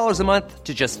 $30 a month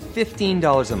to just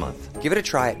 $15 a month. Give it a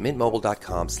try at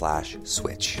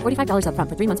mintmobile.com/switch. $45 up front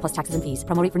for 3 months plus taxes and fees.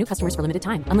 Promo rate for new customers for limited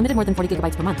time. Unlimited more than 40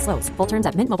 gigabytes per month. Slows full terms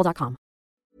at mintmobile.com.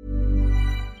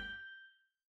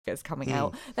 Coming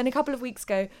out. Then a couple of weeks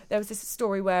ago, there was this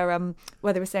story where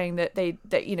they were saying that they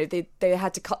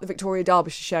had to cut the Victoria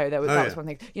Derbyshire show. That was one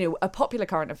thing, a popular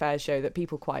current affairs show that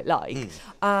people quite like,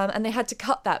 and they had to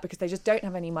cut that because they just don't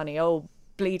have any money.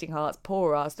 bleeding hearts,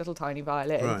 poor ass little tiny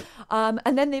violin. Right.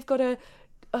 And then they've got a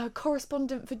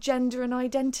correspondent for gender and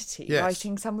identity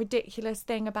writing some ridiculous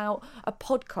thing about a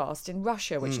podcast in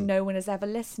Russia which no one has ever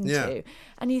listened to.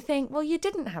 And you think, well, you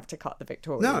didn't have to cut the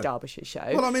Victoria Derbyshire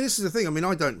show. Well, I mean, this is the thing. I mean,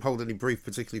 I don't hold any brief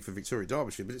particularly for Victoria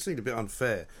Derbyshire, but it seemed a bit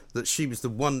unfair that she was the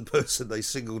one person they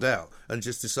singled out and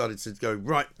just decided to go,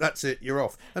 right, that's it, you're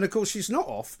off. And of course she's not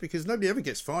off, because nobody ever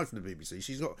gets fired from the BBC.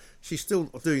 She's still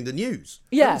doing the news.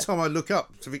 Yeah. Every time I look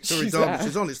up to Victoria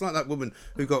Derbyshire's on, it's like that woman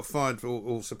who got fired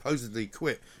or supposedly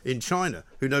quit in China,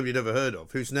 who nobody had ever heard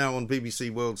of, who's now on BBC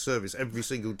World Service every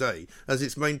single day as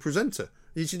its main presenter.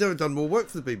 She's never done more work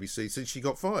for the BBC since she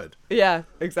got fired. Yeah,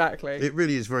 exactly. It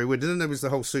really is very weird. And then there was the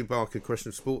whole Sue Barker question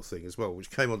of sport thing as well, which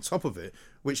came on top of it,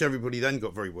 which everybody then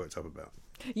got very worked up about.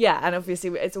 Yeah, and obviously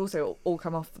it's also all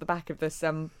come off the back of this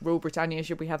Rule Britannia,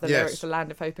 should we have the lyrics for Land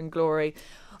of Hope and Glory.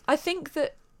 I think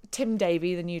that Tim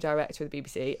Davie, the new director of the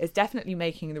BBC, is definitely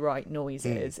making the right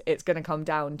noises. It's going to come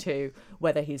down to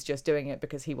whether he's just doing it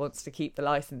because he wants to keep the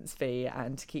licence fee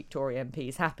and to keep Tory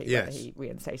MPs happy, whether he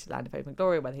reinstated Land of Hope and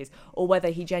Glory, or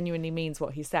whether he genuinely means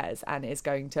what he says and is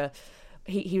going to...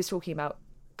 He was talking about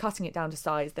cutting it down to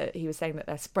size, that he was saying that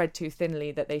they're spread too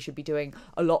thinly, that they should be doing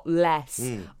a lot less.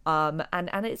 And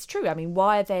it's true. I mean,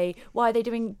 why are they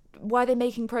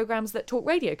making programmes that Talk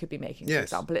Radio could be making, for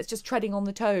example? It's just treading on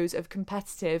the toes of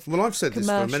competitive. Well, I've said this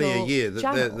for many a year,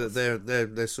 that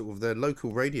they're sort of their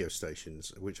local radio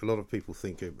stations, which a lot of people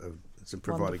think are to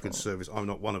provide a good service. I'm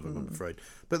not one of them, I'm afraid.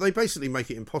 But they basically make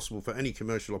it impossible for any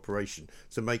commercial operation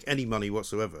to make any money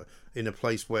whatsoever in a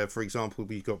place where, for example,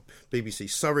 you've got BBC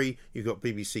Surrey, you've got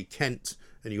BBC Kent,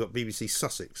 and you've got BBC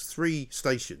Sussex. 3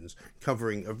 stations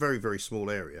covering a very, very small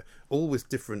area, all with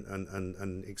different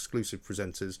and exclusive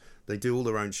presenters. They do all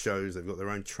their own shows. They've got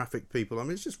their own traffic people. I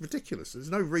mean, it's just ridiculous.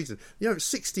 There's no reason.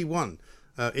 61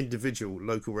 individual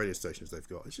local radio stations they've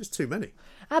got. It's just too many.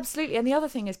 Absolutely. And the other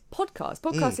thing is podcasts.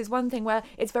 Podcast is one thing where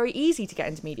it's very easy to get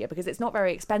into media because it's not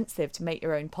very expensive to make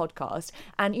your own podcast.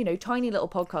 And, tiny little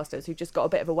podcasters who've just got a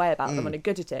bit of a way about them and are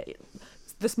good at it,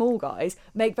 the small guys,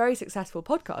 make very successful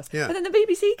podcasts. Yeah. But then the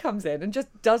BBC comes in and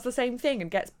just does the same thing and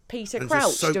gets Peter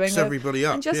Crouch doing everybody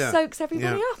up. And just soaks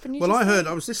everybody up. And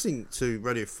I was listening to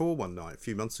Radio 4 one night a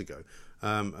few months ago,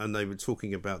 and they were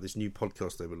talking about this new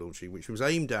podcast they were launching, which was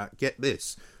aimed at, get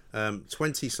this,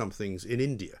 20-somethings in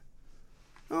India.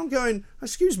 I'm going,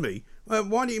 excuse me, why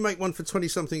don't you make one for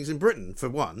 20-somethings in Britain, for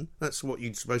one? That's what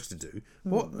you're supposed to do.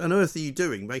 What on earth are you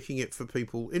doing making it for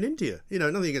people in India?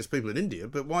 Nothing against people in India,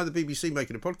 but why the BBC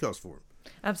making a podcast for them?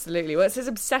 Absolutely. Well, it's his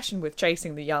obsession with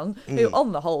chasing the young, who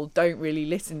on the whole don't really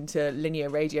listen to linear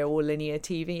radio or linear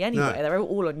TV anyway. No. They're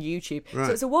all on YouTube. Right.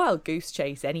 So it's a wild goose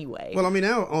chase anyway. Well, I mean,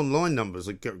 our online numbers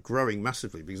are growing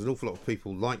massively because an awful lot of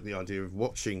people like the idea of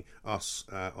watching us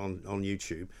on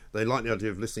YouTube. They like the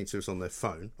idea of listening to us on their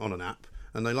phone, on an app.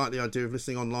 And they like the idea of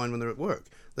listening online when they're at work.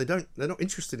 They're not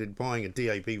interested in buying a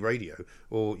DAB radio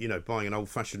or, buying an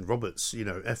old-fashioned Roberts,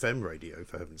 FM radio,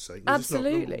 for heaven's sake. They're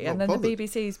absolutely. not and then bothered. The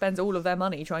BBC spends all of their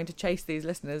money trying to chase these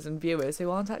listeners and viewers who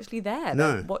aren't actually there.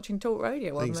 No. They're watching Talk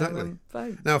Radio on their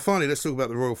phone. Now, finally, let's talk about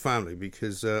the royal family,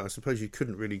 because I suppose you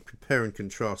couldn't really compare and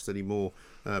contrast any more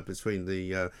between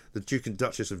the Duke and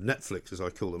Duchess of Netflix, as I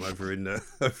call them, over in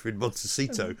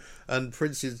Montecito, and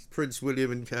Prince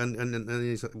William and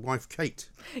his wife Kate.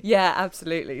 Yeah,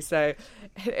 absolutely. So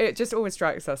it just always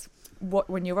strikes us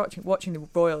when you're watching the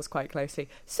royals quite closely.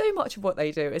 So much of what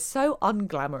they do is so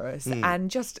unglamorous and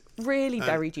just really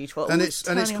very dutiful, and it's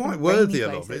quite worthy a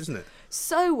lot of it, isn't it?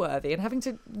 So worthy, and having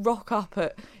to rock up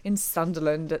in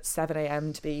Sunderland at 7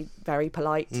 a.m. to be very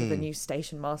polite to the new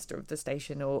station master of the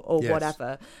station or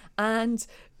whatever. And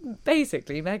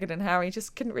basically, Meghan and Harry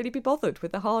just couldn't really be bothered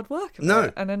with the hard work of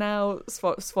it, and are now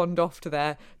swanned off to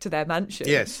their mansion.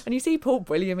 Yes. And you see poor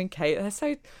William and Kate, they're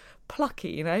so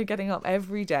plucky, getting up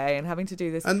every day and having to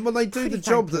do this. And they do the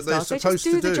job that they're supposed to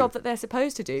do. They just do the job that they're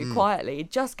supposed to do quietly,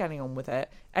 just getting on with it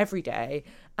every day.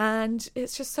 And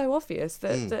it's just so obvious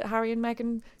that Harry and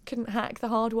Meghan couldn't hack the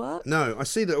hard work. No, I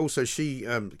see that also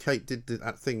Kate did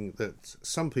that thing that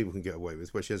some people can get away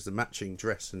with, where she has the matching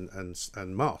dress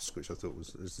and mask, which I thought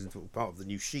was part of the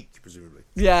new chic, presumably.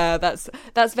 Yeah, that's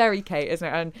very Kate, isn't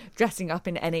it? And dressing up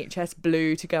in NHS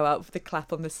blue to go out for the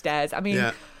clap on the stairs. I mean...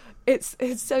 Yeah. It's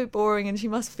so boring, and she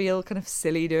must feel kind of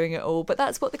silly doing it all. But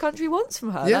that's what the country wants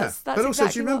from her. Yeah, that's but also,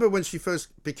 exactly do you remember when she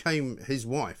first became his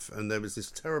wife, and there was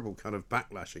this terrible kind of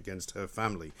backlash against her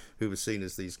family, who were seen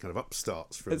as these kind of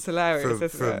upstarts from, it's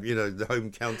hilarious, from you know, the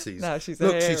home counties. No, she's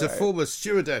a former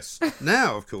stewardess.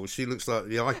 Now, of course, she looks like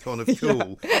the icon of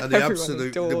cool and the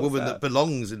absolute the woman that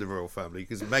belongs in the royal family,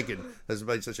 because Meghan has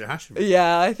made such a hash of it.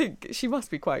 Yeah, I think she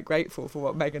must be quite grateful for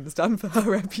what Meghan's done for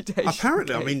her reputation.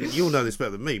 Apparently, I mean, you'll know this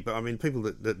better than me, but I mean, people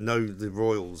that know the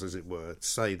royals, as it were,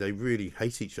 say they really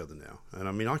hate each other now. And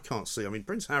I mean, I can't see. I mean,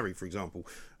 Prince Harry, for example,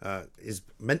 is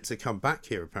meant to come back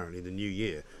here apparently in the new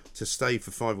year to stay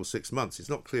for 5 or 6 months. It's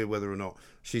not clear whether or not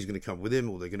she's going to come with him,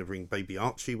 or they're going to bring baby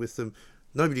Archie with them.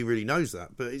 Nobody really knows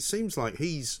that, but it seems like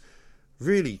he's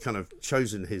really kind of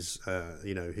chosen his,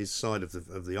 his side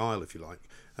of the aisle, if you like.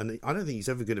 And I don't think he's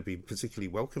ever going to be particularly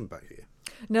welcome back here.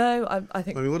 No, I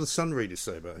think. I mean, what do Sun readers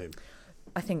say about him?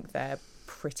 I think they're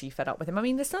pretty fed up with him. I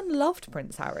mean, the Sun loved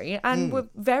Prince Harry and were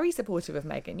very supportive of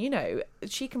Meghan. You know,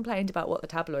 she complained about what the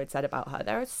tabloid said about her.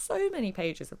 There are so many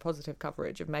pages of positive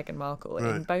coverage of Meghan Markle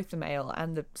in both the Mail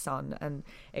and the Sun, and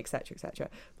etc., etc.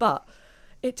 But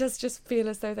it does just feel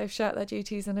as though they've shirked their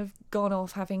duties and have gone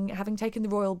off having taken the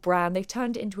royal brand. They've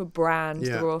turned it into a brand,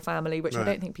 the royal family, which I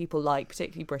don't think people like,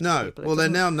 particularly British people. Well, they're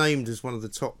now named as one of the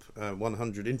top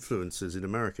 100 influencers in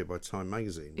America by Time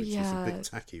magazine, which is a bit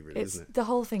tacky, really, isn't it? The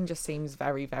whole thing just seems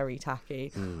very, very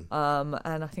tacky. And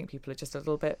I think people are just a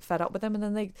little bit fed up with them, and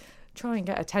then they try and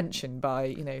get attention by,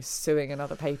 you know, suing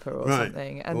another paper or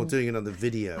something. And or doing another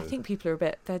video. I think people are a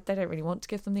bit, they don't really want to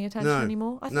give them the attention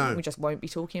anymore. I think we just won't be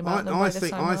talking about them by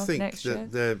this time next year.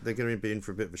 They're going to be in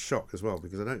for a bit of a shock as well,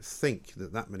 because I don't think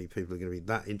that many people are going to be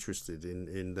that interested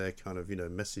in their kind of, you know,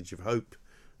 message of hope,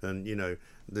 and, you know,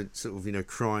 the sort of, you know,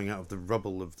 crying out of the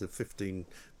rubble of the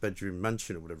 15-bedroom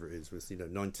mansion or whatever it is with, you know,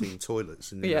 19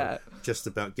 toilets and you know, just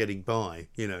about getting by,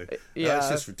 you know. It's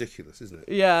just ridiculous, isn't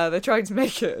it? Yeah, they're trying to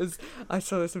make it as, I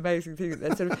saw this amazing thing,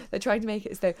 they're trying to make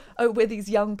it as though, we're these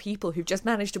young people who've just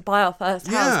managed to buy our first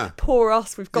house. Poor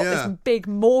us, we've got this big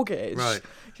mortgage. Right.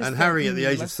 And Harry, at the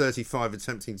age of 35,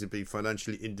 attempting to be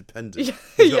financially independent.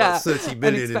 He's got like 30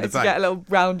 million in the bank. To get a little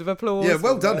round of applause. Yeah,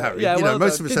 well done, Harry. Yeah, you know,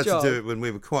 most of us Good had job. to do it when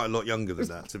we were quite a lot younger than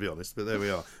that, to be honest. But there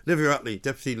we are. Olivia Utley,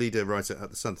 Deputy Leader Writer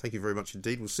at The Sun. Thank you very much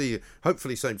indeed. We'll see you,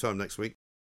 hopefully, same time next week.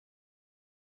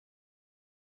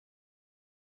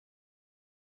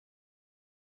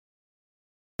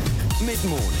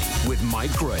 Mid-morning with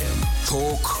Mike Graham.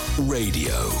 Talk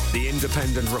Radio. The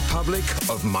Independent Republic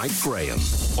of Mike Graham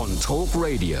on Talk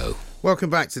Radio.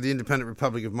 Welcome back to the Independent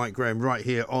Republic of Mike Graham right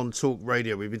here on Talk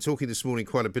Radio. We've been talking this morning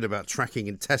quite a bit about tracking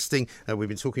and testing. We've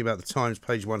been talking about the Times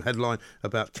page one headline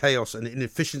about chaos and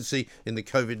inefficiency in the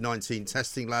COVID-19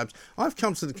 testing labs. I've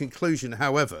come to the conclusion,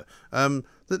 however, that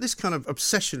this kind of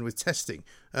obsession with testing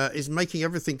is making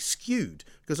everything skewed.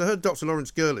 Because I heard Dr. Lawrence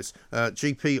Gurlis,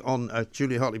 GP, on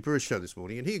Julia Hartley-Brewer's show this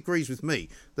morning, and he agrees with me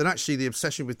that actually the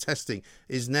obsession with testing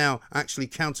is now actually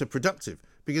counterproductive.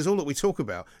 Because all that we talk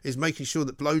about is making sure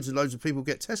that loads and loads of people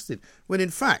get tested, when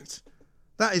in fact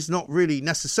that is not really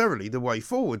necessarily the way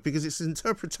forward, because it's the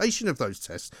interpretation of those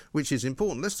tests which is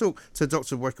important. Let's talk to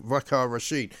Dr. Waqar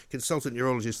Rashid, consultant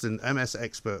neurologist and MS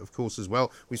expert, of course, as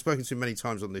well. We've spoken to him many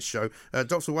times on this show.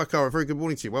 Dr. Waqar, a very good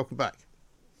morning to you. Welcome back.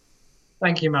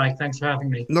 Thank you, Mike. Thanks for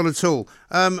having me. Not at all.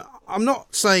 I'm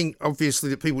not saying, obviously,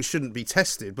 that people shouldn't be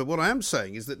tested, but what I am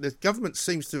saying is that the government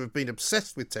seems to have been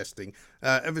obsessed with testing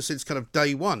ever since kind of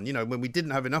day one. You know, when we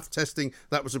didn't have enough testing,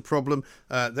 that was a problem.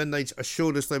 Then they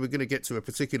assured us they were going to get to a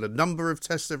particular number of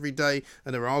tests every day,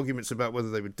 and there were arguments about whether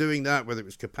they were doing that, whether it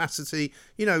was capacity.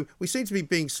 You know, we seem to be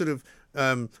being sort of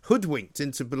hoodwinked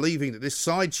into believing that this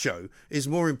sideshow is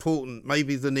more important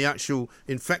maybe than the actual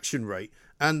infection rate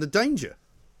and the danger.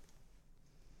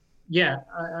 Yeah,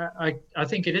 I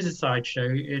think it is a sideshow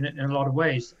in a lot of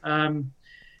ways.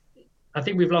 I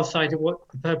think we've lost sight of what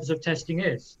the purpose of testing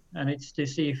is, and it's to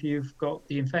see if you've got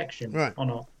the infection or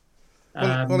not.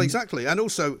 Well, exactly. And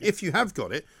also, if you have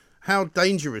got it, how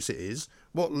dangerous it is,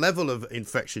 what level of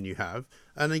infection you have,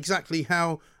 and exactly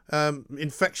how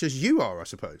infectious you are, I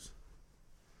suppose.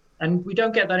 And we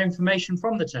don't get that information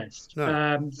from the test.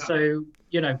 No. So,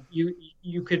 you know,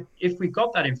 you could, if we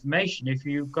got that information, if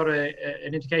you've got an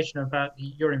indication about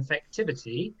your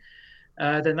infectivity,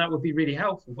 then that would be really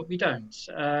helpful. But we don't.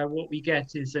 What we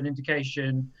get is an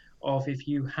indication of if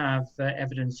you have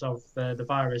evidence of the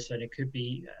virus, and it could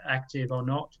be active or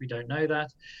not. We don't know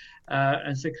that.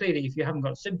 And so clearly, if you haven't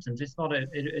got symptoms, it's not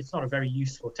a very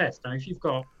useful test. Now, if you've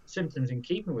got symptoms in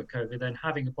keeping with COVID, then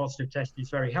having a positive test is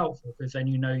very helpful, because then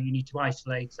you know you need to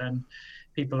isolate and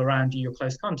people around you, your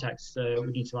close contacts, we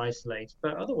need to isolate.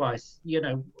 But otherwise,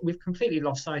 we've completely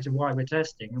lost sight of why we're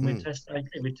testing, and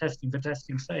we're testing for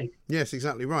testing's sake. Yes,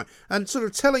 exactly right. And sort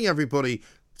of telling everybody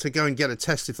to go and get a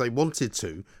test if they wanted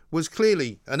to was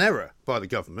clearly an error by the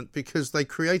government, because they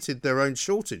created their own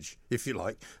shortage, if you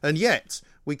like. And yet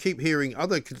we keep hearing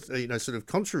other, sort of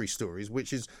contrary stories,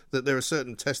 which is that there are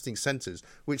certain testing centres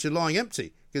which are lying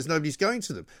empty because nobody's going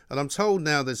to them. And I'm told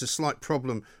now there's a slight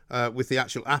problem with the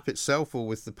actual app itself, or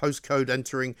with the postcode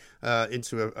entering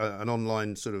into an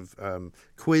online sort of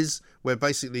quiz, where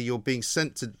basically you're being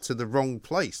sent to the wrong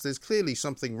place. There's clearly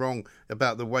something wrong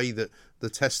about the way that the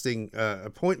testing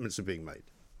appointments are being made.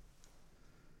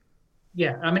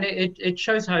 Yeah, I mean, it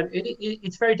shows how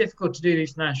it's very difficult to do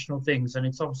these national things, and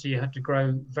it's obviously had to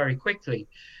grow very quickly.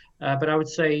 But I would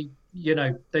say,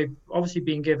 they've obviously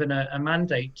been given a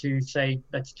mandate to say,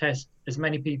 let's test as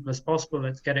many people as possible,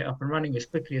 let's get it up and running as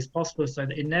quickly as possible, so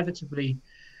that inevitably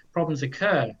problems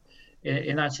occur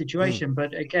in that situation.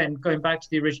 But again, going back to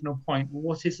the original point,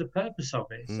 what is the purpose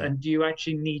of it? And do you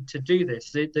actually need to do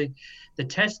this? The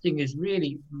testing is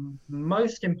really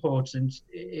most important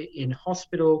in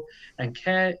hospital and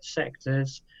care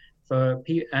sectors for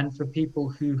people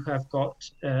who have got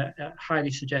highly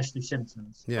suggestive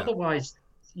symptoms. Yeah. Otherwise,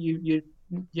 the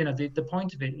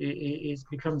point of it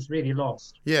becomes really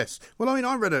lost. Yes. Well, I mean,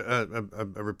 I read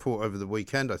a report over the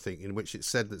weekend, I think, in which it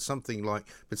said that something like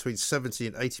between 70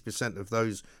 and 80% of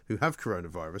those who have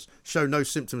coronavirus show no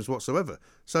symptoms whatsoever.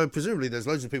 So presumably there's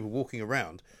loads of people walking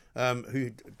around who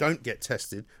don't get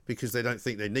tested because they don't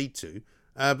think they need to,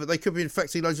 but they could be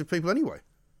infecting loads of people anyway.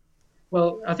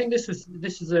 Well, I think this is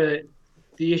the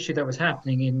issue that was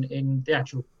happening in the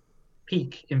actual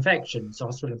peak infections,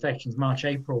 hospital infections, March,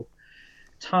 April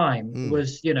time,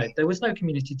 was, there was no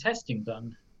community testing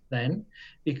done then,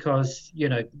 because,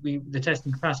 the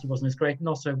testing capacity wasn't as great. And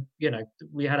also,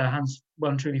 we had our hands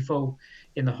well and truly full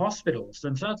in the hospitals.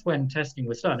 And so that's when testing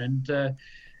was done. And,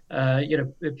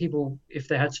 people, if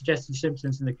they had suggestive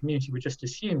symptoms in the community, were just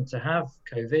assumed to have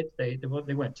COVID. They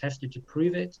weren't tested to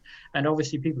prove it. And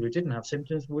obviously people who didn't have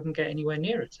symptoms wouldn't get anywhere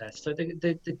near a test. So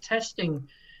the testing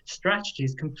strategy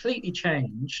has completely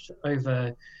changed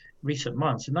over recent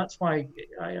months, and that's why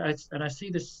I see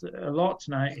this a lot,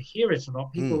 and I hear it a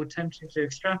lot. People attempting to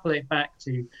extrapolate back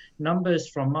to numbers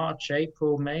from March,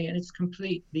 April, May, and it's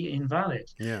completely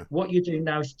invalid. Yeah. What you're doing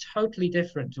now is totally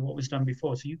different to what was done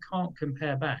before, so you can't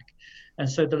compare back. And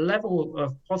so the level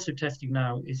of positive testing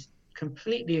now is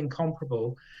completely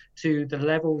incomparable to the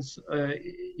levels,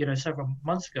 several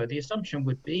months ago. The assumption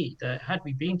would be that had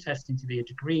we been testing to the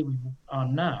degree we are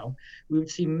now, we would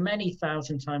see many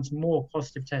thousand times more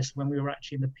positive tests when we were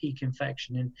actually in the peak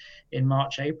infection in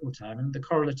March, April time. And the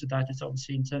correlate to that is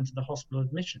obviously in terms of the hospital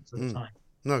admissions at the time.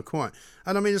 No, quite.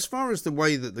 And I mean, as far as the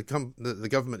way that the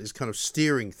government is kind of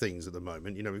steering things at the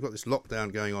moment, we've got this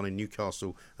lockdown going on in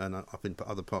Newcastle and up in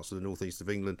other parts of the northeast of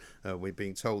England. We're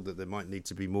being told that there might need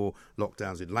to be more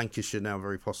lockdowns in Lancashire now,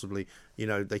 very possibly.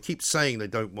 They keep saying they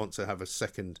don't want to have a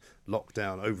second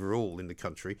lockdown overall in the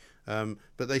country,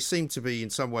 but they seem to be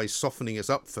in some ways softening us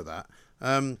up for that.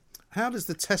 How does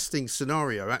the testing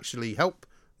scenario actually help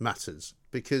matters?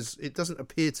 Because it doesn't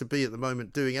appear to be at the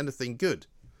moment doing anything good.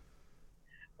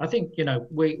 I think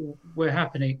we're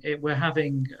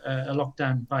having a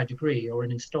lockdown by degree or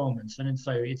in installments, and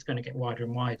so it's going to get wider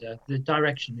and wider. The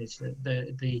direction is that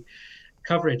the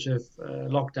coverage of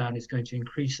lockdown is going to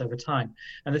increase over time.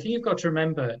 And the thing you've got to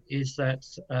remember is that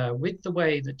with the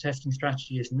way that testing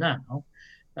strategy is now,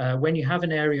 when you have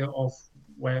an area of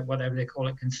where whatever they call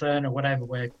it, concern or whatever,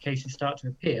 where cases start to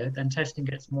appear, then testing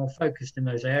gets more focused in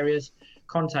those areas.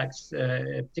 Contacts,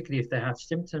 particularly if they have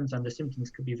symptoms, and the symptoms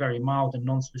could be very mild and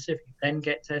non-specific, then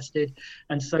get tested.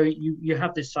 And so you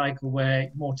have this cycle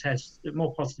where more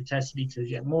positive tests lead to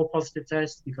yet more positive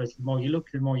tests, because the more you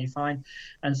look, the more you find.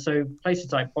 And so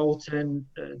places like Bolton,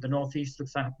 the northeast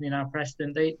looks happening now,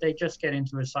 Preston, they just get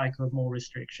into a cycle of more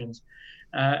restrictions.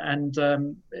 And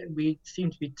we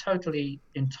seem to be totally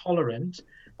intolerant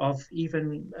of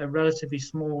even a relatively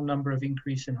small number of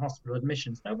increase in hospital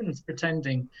admissions. No one's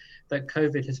pretending that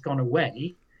COVID has gone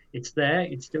away. It's there,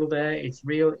 it's still there, it's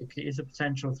real, it is a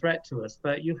potential threat to us.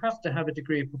 But you have to have a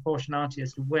degree of proportionality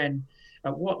as to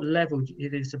at what level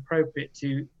it is appropriate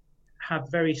to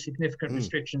have very significant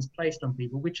restrictions placed on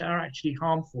people, which are actually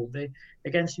harmful.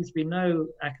 There seems to be no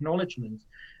acknowledgement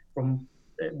from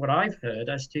what I've heard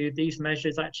as to these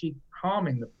measures actually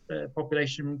harming the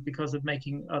population because of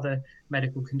making other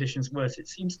medical conditions worse. It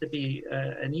seems to be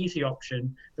an easy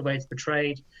option, the way it's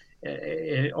portrayed,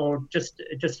 or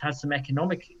it just has some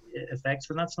economic effects,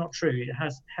 but that's not true. It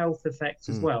has health effects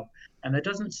as well. And there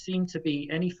doesn't seem to be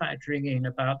any factoring in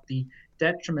about the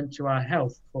detriment to our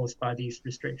health caused by these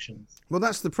restrictions. Well,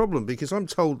 that's the problem, because I'm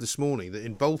told this morning that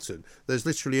in Bolton, there's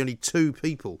literally only 2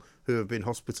 people who have been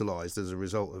hospitalised as a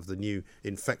result of the new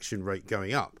infection rate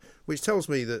going up, which tells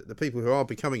me that the people who are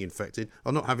becoming infected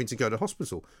are not having to go to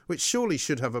hospital, which surely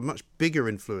should have a much bigger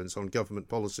influence on government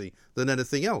policy than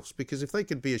anything else, because if they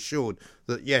could be assured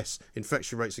that, yes,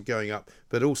 infection rates are going up,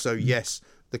 but also, yes,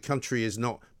 the country is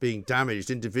not being damaged,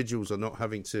 individuals are not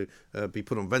having to be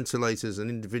put on ventilators and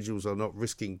individuals are not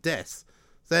risking death,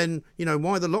 then,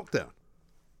 why the lockdown?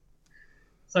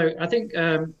 So I think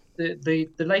the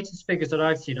latest figures that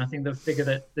I've seen, I think the figure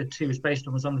that the 2 is based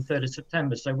on was on the 3rd of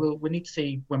September. So we need to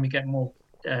see when we get more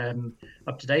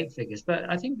up-to-date figures. But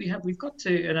I think we've got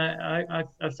to, and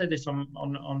I've said this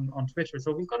on Twitter as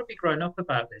well, we've got to be grown up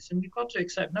about this, and we've got to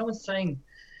accept, no one's saying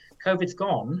COVID's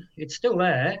gone, it's still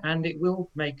there, and it will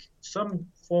make some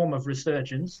form of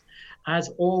resurgence, as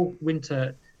all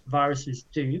winter viruses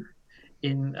do,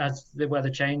 as the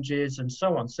weather changes and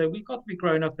so on. So we've got to be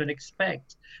grown up and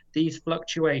expect these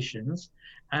fluctuations,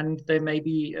 and there may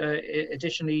be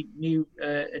additionally new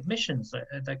admissions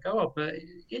that go up. But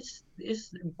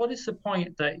what is the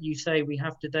point that you say we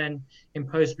have to then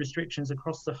impose restrictions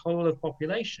across the whole of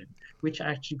population, which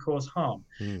actually cause harm?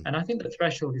 And I think the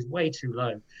threshold is way too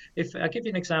low. If I give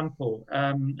you an example,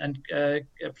 and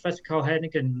Professor Carl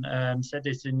Hennigan said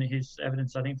this in his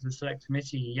evidence, I think, for the Select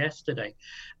Committee yesterday,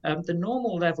 the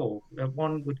normal level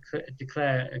one would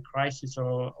declare a crisis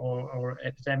or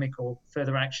epidemic or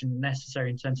further action necessary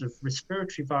in terms of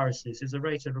respiratory viruses is a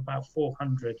rate of about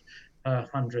 400 per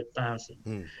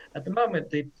 100,000. At the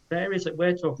moment, the areas that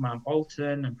we're talking about,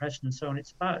 Bolton and Preston and so on,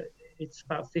 it's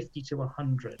about 50 to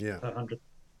 100 per 100,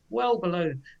 well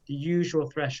below the usual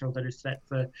threshold that is set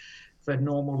for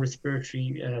normal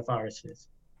respiratory viruses.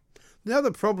 The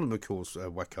other problem, of course,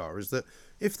 Waqar, is that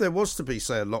if there was to be,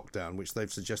 say, a lockdown, which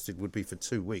they've suggested would be for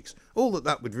 2 weeks, all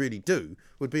that would really do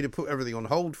would be to put everything on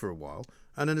hold for a while,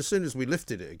 and then as soon as we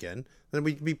lifted it again, then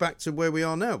we'd be back to where we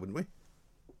are now, wouldn't we?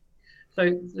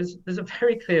 So there's a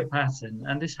very clear pattern,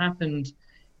 and this happened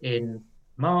in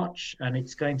March, and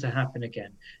it's going to happen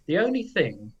again. The only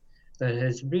thing that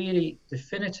has really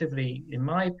definitively, in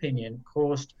my opinion,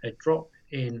 caused a drop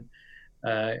in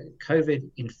COVID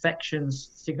infections,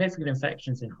 significant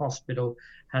infections in hospital,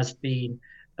 has been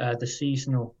the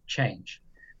seasonal change,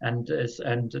 and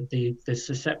the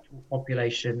susceptible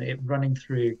population, it running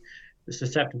through the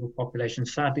susceptible population,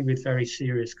 sadly with very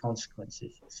serious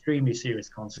consequences, extremely serious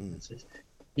consequences.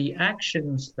 The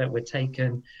actions that were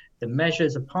taken, the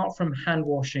measures, apart from hand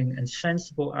washing and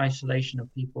sensible isolation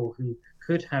of people who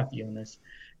could have the illness,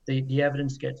 the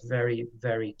evidence gets very,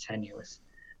 very tenuous.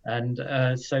 And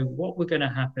so what we're going to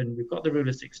happen, we've got the rule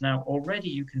of 6 now. Already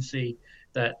you can see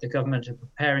that the government are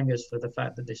preparing us for the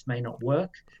fact that this may not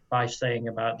work by saying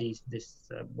about this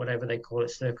whatever they call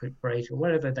it, circuit breaker, or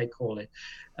whatever they call it.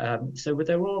 So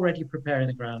they're already preparing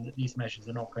the ground that these measures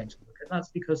are not going to work. And that's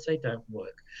because they don't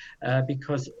work.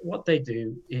 Because what they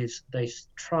do is they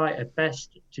try at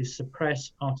best to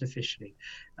suppress artificially.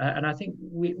 And I think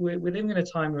we're living in a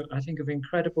time, I think, of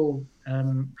incredible,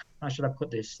 how should I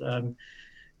put this,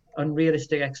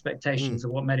 unrealistic expectations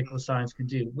of what medical science can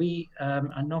do. We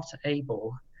are not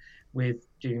able, with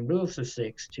doing rules of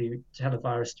 6, to tell a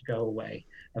virus to go away.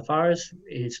 A virus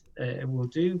will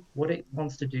do what it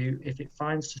wants to do if it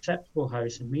finds susceptible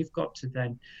hosts, and we've got to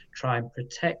then try and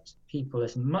protect people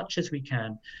as much as we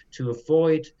can to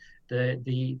avoid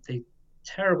the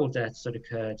terrible deaths that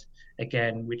occurred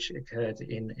again, which occurred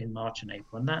in March and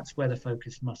April, and that's where the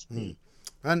focus must be.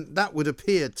 And that would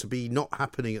appear to be not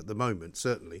happening at the moment,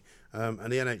 certainly. And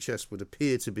the NHS would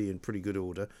appear to be in pretty good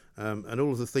order. And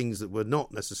all of the things that were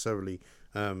not necessarily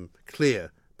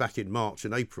clear back in March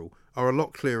and April are a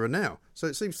lot clearer now. So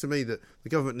it seems to me that the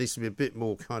government needs to be a bit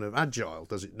more kind of agile,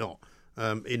 does it not,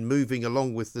 in moving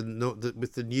along with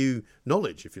the new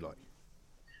knowledge, if you like.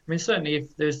 I mean, certainly,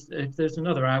 if there's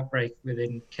another outbreak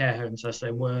within care homes, as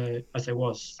there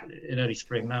was in early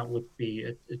spring, that would be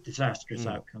a disastrous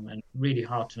outcome, and really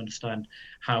hard to understand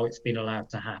how it's been allowed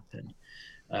to happen.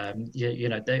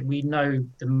 We know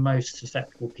the most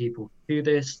susceptible people to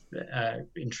this.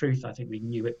 In truth, I think we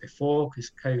knew it before,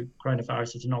 because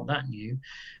coronaviruses are not that new,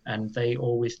 and they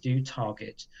always do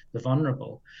target the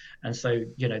vulnerable. And so,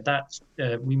 that's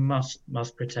we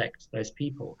must protect those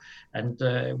people. And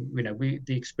the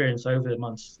experience over the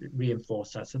months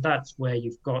reinforced that. So that's where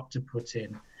you've got to put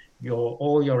in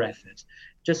all your effort,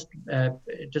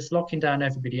 just locking down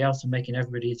everybody else and making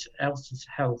everybody else's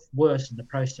health worse in the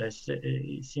process,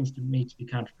 it seems to me to be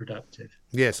counterproductive.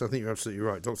 Yes, I think you're absolutely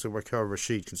right. Dr. Wakar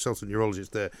Rashid, consultant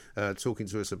neurologist there, talking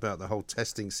to us about the whole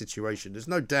testing situation. There's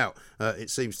no doubt, it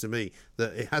seems to me,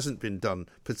 that it hasn't been done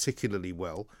particularly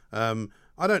well.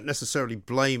 I don't necessarily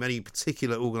blame any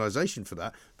particular organisation for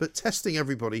that, but testing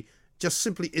everybody just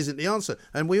simply isn't the answer.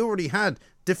 And we already had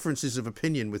differences of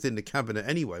opinion within the cabinet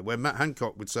anyway, where Matt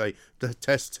Hancock would say,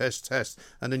 test,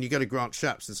 and then you go to Grant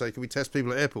Shapps and say, can we test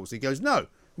people at airports? He goes, no,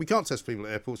 we can't test people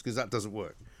at airports because that doesn't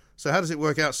work. So how does it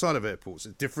work outside of airports?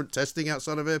 Is different testing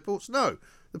outside of airports? No.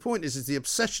 The point is the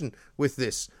obsession with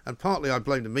this, and partly I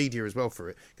blame the media as well for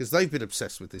it, because they've been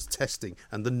obsessed with this testing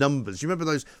and the numbers. You remember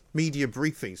those media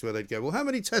briefings where they'd go, well, how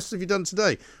many tests have you done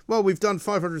today? Well, we've done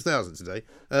 500,000 today.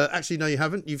 Actually, no, you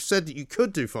haven't. You've said that you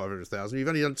could do 500,000. You've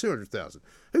only done 200,000.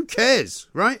 Who cares,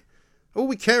 right? All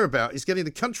we care about is getting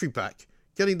the country back,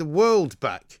 getting the world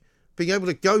back, being able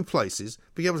to go places,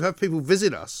 being able to have people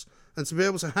visit us, and to be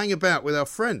able to hang about with our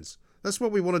friends. That's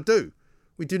what we want to do.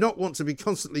 We do not want to be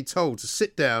constantly told to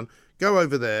sit down, go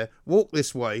over there, walk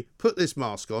this way, put this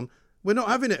mask on. We're not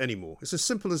having it anymore. It's as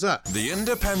simple as that. The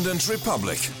Independent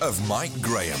Republic of Mike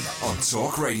Graham on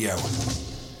Talk Radio.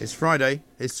 It's Friday,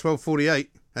 it's 12:48,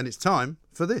 and it's time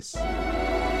for this.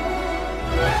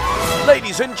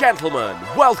 Ladies and gentlemen,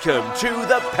 welcome to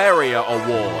the Perrior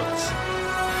Awards.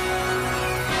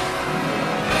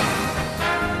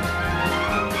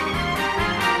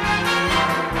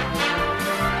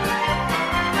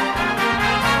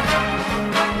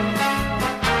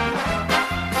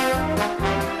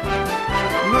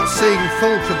 Seeing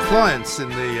full compliance in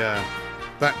the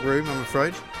back room, I'm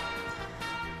afraid.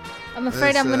 I'm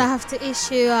afraid I'm going to have to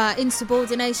issue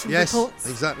insubordination reports. Yes,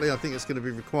 exactly. I think it's going to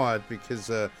be required because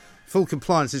full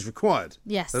compliance is required.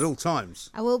 Yes. At all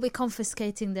times. I will be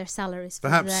confiscating their salaries.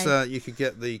 Perhaps you could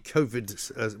get the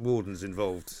COVID wardens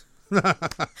involved.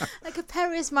 Like a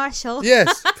Perrier's Marshal.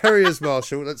 Yes, Perrier's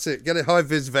Marshal. That's it. Get a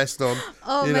high-vis vest on.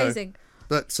 Oh, amazing.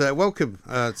 But welcome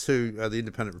to the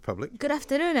Independent Republic. Good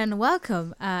afternoon and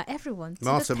welcome, everyone.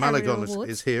 Marta Malagon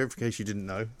is here, in case you didn't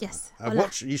know. Yes.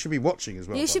 You should be watching as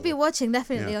well. You should be watching,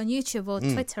 definitely, on YouTube or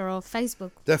Twitter or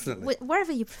Facebook. Definitely.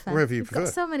 Wherever you prefer. Wherever you prefer. We've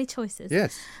got so many choices.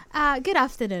 Yes. Good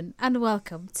afternoon and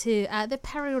welcome to the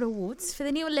Perrior Awards. For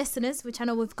the new listeners, which I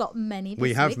know we've got many this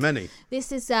We have week, many.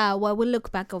 This is where we'll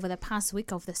look back over the past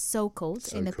week of the so-called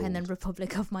Independent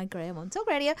Republic of Mike Graham on Talk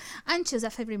Radio and choose our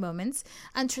favourite moments.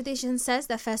 And tradition says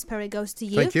that first Perrior goes to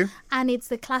you. Thank you. And it's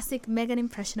the classic Meghan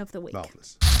impression of the week.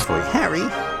 Marvellous. For Harry,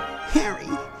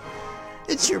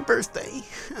 it's your birthday.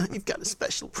 You've got a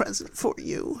special present for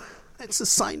you. It's a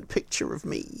signed picture of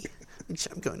me, which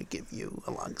I'm going to give you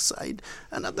alongside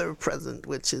another present,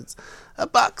 which is a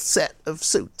box set of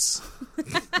suits.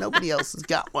 Nobody else has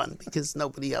got one because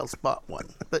nobody else bought one.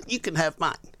 But you can have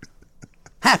mine.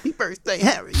 Happy birthday,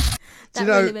 Harry. That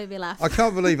really made me laugh. I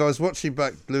can't believe I was watching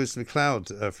back Lewis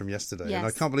McLeod from yesterday, and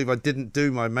I can't believe I didn't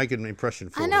do my Meghan impression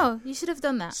for him. I know, you should have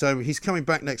done that. So he's coming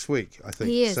back next week, I think.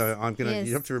 He is. So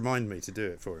you have to remind me to do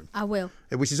it for him. I will.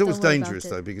 Which is always dangerous,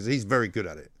 though, because he's very good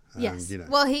at it. Yes.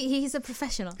 Well, he's a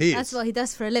professional. That's what he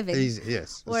does for a living.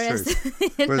 Yes, Whereas,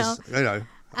 true.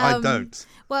 I don't.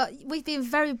 Well, we've been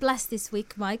very blessed this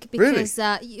week, Mike, because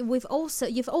you've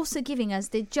also given us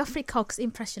the Geoffrey Cox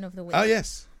impression of the week. Oh,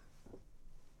 yes.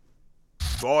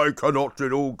 I cannot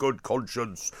in all good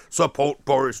conscience support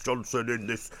Boris Johnson in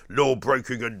this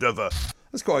law-breaking endeavour.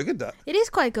 That's quite good, that. It is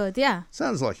quite good, yeah.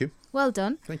 Sounds like you. Well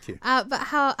done. Thank you.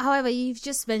 However, you've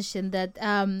just mentioned that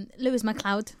Lewis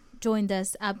McLeod joined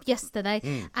us yesterday,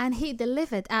 and he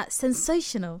delivered a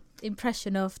sensational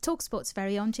impression of TalkSport's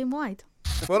very own Jim White.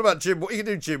 What about Jim? You can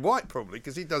do Jim White probably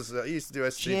because he does. He used to do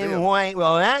STV. Jim White.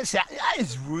 Well, that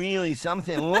is really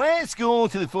something. Let's go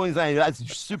to the phone line. That's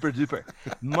super duper,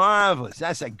 marvelous.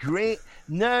 That's a great.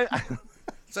 No,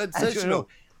 sensational.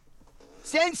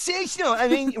 Sensational. I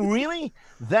mean, really,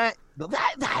 that's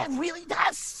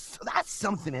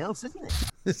something else, isn't it?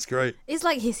 It's great. It's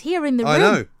like he's here in the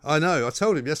room. I know. I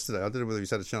told him yesterday. I don't know whether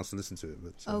he's had a chance to listen to it,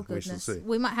 but goodness. We shall see.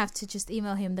 We might have to just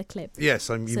email him the clip. Yes,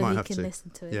 you might have to. So he can listen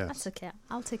to it. Yes. That's okay.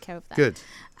 I'll take care of that. Good.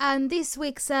 And this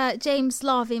week's James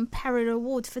Larvin Perrior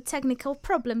Award for technical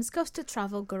problems goes to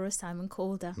travel guru Simon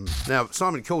Calder. Now,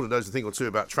 Simon Calder knows a thing or two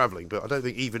about travelling, but I don't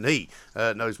think even he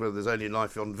knows whether there's alien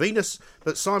life on Venus.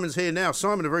 But Simon's here now.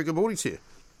 Simon, a very good morning to you.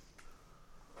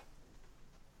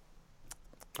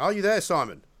 Are you there,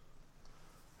 Simon?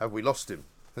 Have we lost him?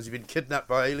 Has he been kidnapped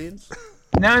by aliens?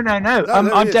 No.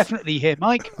 I'm definitely here,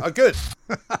 Mike. Oh, good.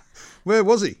 Where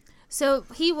was he? So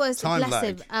he was, Time bless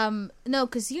lag. him. No,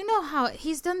 because you know how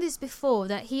he's done this before,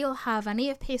 that he'll have an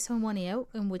earpiece on one ear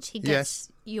in which he gets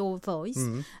your voice,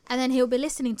 and then he'll be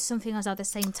listening to something else at the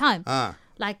same time.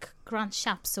 Like Grand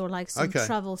Chaps or like some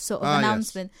travel sort of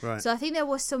announcement. Yes. Right. So I think there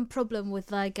was some problem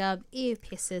with like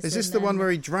earpieces. Is this the one where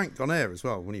he drank on air as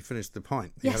well when he finished the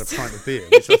pint? He had a Yes. pint of beer,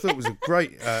 which I thought was a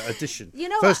great addition. You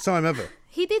know First time ever.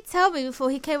 He did tell me before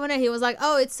he came on air, he was like,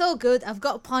 "Oh, it's so good. I've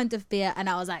got a pint of beer." And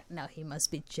I was like, "No, he must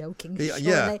be joking. Surely.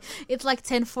 Yeah. It's like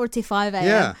 10:45 a.m.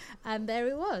 Yeah. And there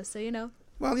it was. So, you know.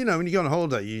 Well, you know, when you go on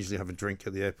holiday, you usually have a drink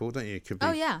at the airport, don't you? It could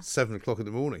be 7 o'clock in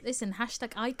the morning. Listen,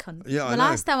 #icon. Yeah, the I know.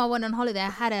 last time I went on holiday, I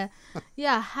had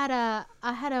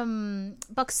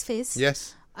Bucks Fizz.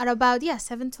 Yes. At about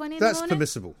 7:20 in the morning. That's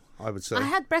permissible, I would say. I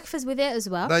had breakfast with it as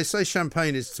well. They say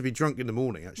champagne is to be drunk in the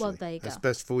morning, actually. Well, there you go. It's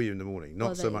best for you in the morning, not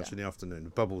Well, so there you much go. in the afternoon. The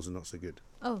bubbles are not so good.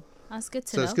 Oh, that's good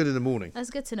to So know. it's good in the morning. That's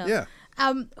good to know. Yeah.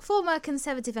 Former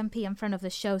Conservative MP and friend of the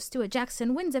show, Stuart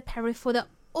Jackson, wins a Perrior for the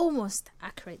almost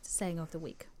accurate saying of the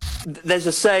week. There's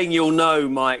a saying you'll know,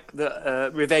 Mike,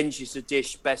 that revenge is a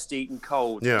dish best eaten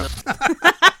cold. Yeah.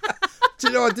 Do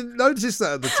you know, I didn't notice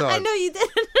that at the time. I know you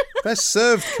didn't. Best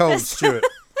served cold, Best- Stuart.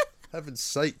 Heaven's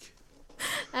sake.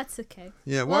 That's okay.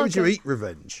 Yeah, why would you Welcome. eat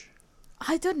revenge?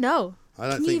 I don't know. I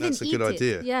don't Can you think even that's a eat good it?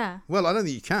 idea. Yeah. Well, I don't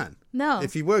think you can. No.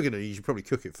 If you were going to, you should probably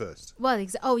cook it first. Well,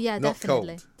 oh yeah, Not definitely,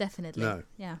 cold. definitely. No.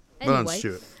 Yeah. Well done, Anyway,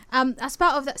 Stuart. as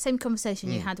part of that same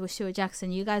conversation you Mm. had with Stuart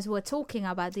Jackson, you guys were talking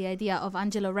about the idea of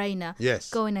Angela Rayner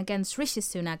going against Rishi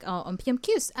Sunak on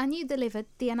PMQs, and you delivered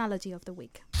the analogy of the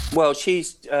week. Well,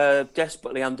 she's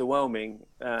desperately underwhelming.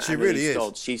 She Annalise really is.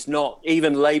 Dodds. She's not.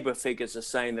 Even Labour figures are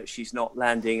saying that she's not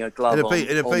landing a glove on Rishi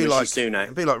Sunak.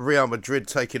 It'd be like Real Madrid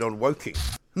taking on Woking.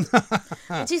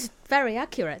 Which is very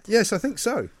accurate. Yes, I think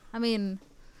so. I mean,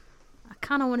 I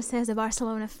kind of want to say as a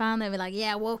Barcelona fan, they'd be like,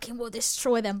 yeah, Woking will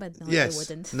destroy them, but no, Yes. they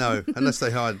wouldn't. No, unless they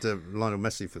hired Lionel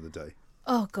Messi for the day.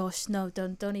 Oh gosh, no,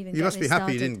 don't even. You get must me be happy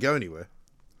started. he didn't go anywhere.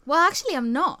 Well, actually,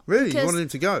 I'm not. Really? You because- wanted him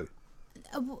to go?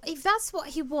 If that's what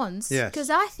he wants, Yes. because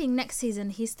I think next season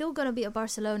he's still going to be at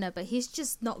Barcelona, but he's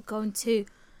just not going to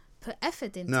put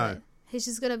effort into No. it. He's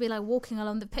just going to be like walking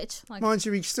along the pitch. Like, Mind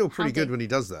you, he's still pretty good when he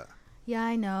does that. Yeah,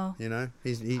 I know. You know,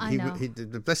 I know.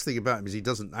 the best thing about him is he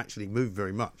doesn't actually move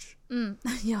very much,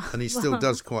 Yeah. and he still Well,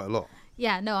 does quite a lot.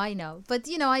 Yeah, no, I know. But,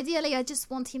 ideally, I just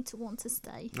want him to want to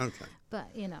stay. Okay. But,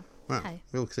 Well, hey.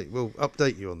 we'll see. We'll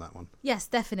update you on that one. Yes,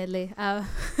 definitely. I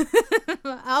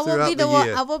Throughout won't be the the one.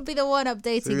 year. I won't be the one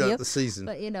updating Throughout you. the season.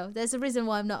 But there's a reason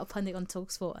why I'm not a pundit on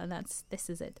Talksport, and this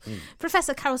is it. Mm.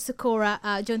 Professor Carol Sikora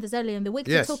joined us earlier in the week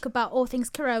Yes. to talk about all things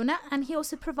Corona, and he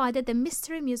also provided the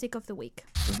mystery music of the week.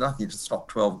 There's nothing to stop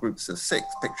 12 groups of 6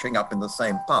 picturing up in the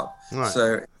same pub. Right.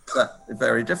 So that's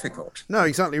very difficult. No,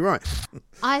 exactly right.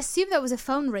 I assume that was a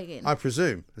phone ringing. I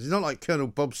presume. It's not like Colonel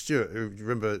Bob Stewart, who, you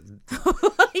remember,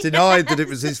 denied that it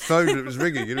was his phone that was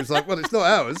ringing. It was like, well, it's not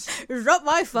ours. It's not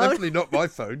my phone. Definitely not my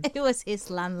phone. It was his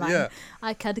landline. Yeah.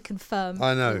 I can confirm.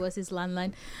 I know. It was his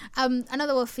landline.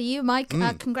 Another one for you, Mike.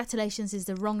 Congratulations is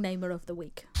the wrong namer of the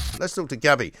week. Let's talk to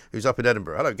Gabby, who's up in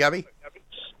Edinburgh. Hello, Gabby.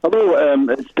 Hello,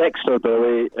 it's Dexter, by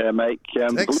the way, Mike.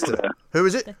 Dexter. Who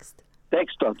is it?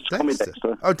 Dexter. Just call me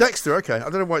Dexter. Oh, Dexter. Okay. I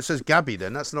don't know why it says Gabby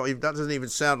then. That's not. Even, that doesn't even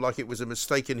sound like it was a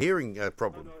mistaken hearing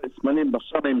problem. My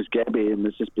surname is Gabby, and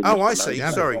it's just been. Oh, I see.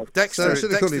 Sorry, Dexter. So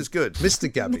Dexter's good.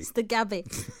 Mr. Gabby. Mr. Gabby.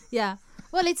 Yeah.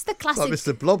 Well, it's the classic. Like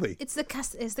Mr. Blobby. It's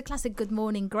the classic Good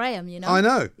Morning Graham. I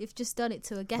know. You've just done it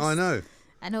to a guest. I know.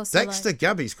 And also, Dexter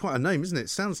Gabby's quite a name, isn't it? It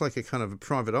sounds like a kind of a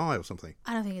private eye or something.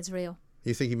 I don't think it's real.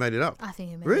 You think he made it up? I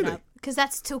think he made really? it up. Because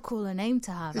that's too cool a name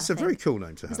to have. It's I a very think. cool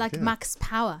name to have. It's like yeah. Max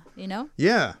Power,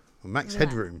 Yeah. Or Max Yeah.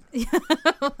 Headroom.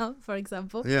 For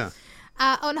example. Yeah.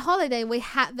 On holiday, we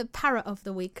had the parrot of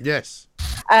the week. Yes.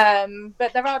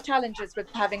 But there are challenges with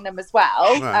having them as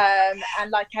well. Right.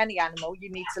 And like any animal, you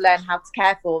need to learn how to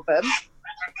care for them.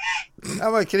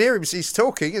 Oh, I can hear him. He's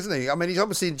talking, isn't he? I mean, he's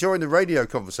obviously enjoying the radio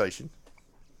conversation.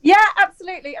 Yeah,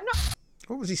 absolutely. I'm not.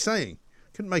 What was he saying?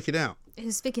 Couldn't make it out. He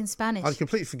was speaking Spanish. I'd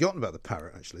completely forgotten about the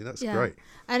parrot, actually. That's Yeah. great.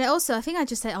 And also, I think I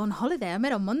just said on holiday. I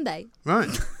met on Monday. Right.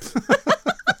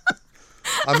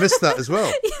 I missed that as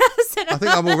well. Yes, I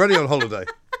think I'm already on holiday.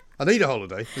 I need a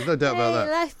holiday. There's no doubt about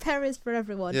that. Life Perriors for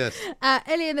everyone. Yes.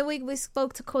 Earlier in the week, we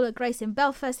spoke to caller Grace in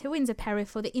Belfast, who wins a Perrior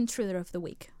for the intruder of the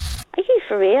week. Are you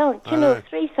for real? I know.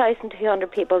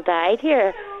 3,200 people died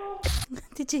here.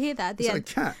 Did you hear that at the Is that a end?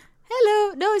 cat?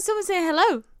 Hello. No, it's someone saying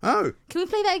hello. Oh. Can we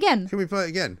play that again? Can we play it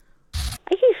again?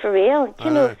 Are you for real? I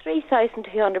know.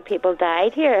 3,200 people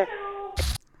died here.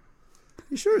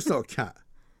 You sure it's not a cat?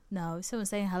 No, it's someone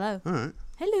saying hello. All right.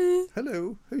 Hello.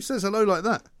 Hello. Who says hello like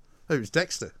that? Oh, it was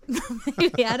Dexter.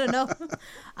 Maybe, I don't know.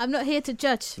 I'm not here to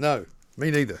judge. No,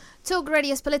 me neither. Talk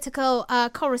Radio's political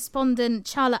correspondent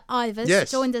Charlotte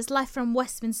Ivers joined us live from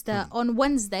Westminster on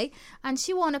Wednesday, and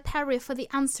she won a Perrior for the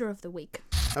answer of the week.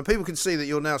 And people can see that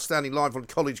you're now standing live on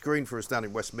College Green for us down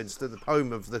in Westminster, the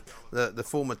home of the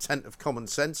former tent of common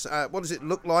sense. What does it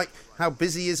look like? How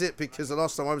busy is it? Because the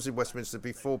last time I was in Westminster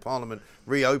before Parliament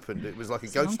reopened, it was like a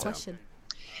ghost town.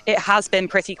 It has been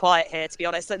pretty quiet here, to be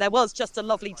honest. So there was just a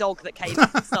lovely dog that came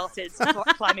and started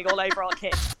climbing all over our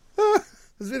kit.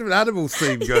 There's a bit of an animal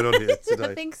theme going on here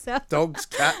today. I think so. Dogs,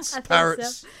 cats,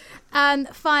 parrots. So. And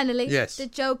finally, yes, the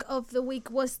joke of the week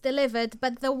was delivered,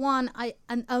 but the one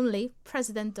and only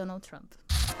President Donald Trump.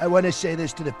 I want to say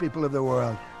this to the people of the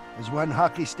world. As one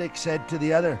hockey stick said to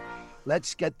the other,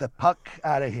 let's get the puck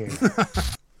out of here.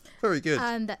 Very good.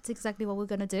 And that's exactly what we're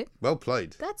going to do. Well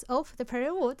played. That's all for the Perrior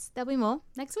Awards. There'll be more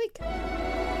next week.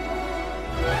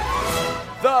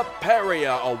 The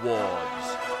Perrior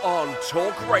Awards on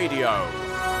Talk Radio.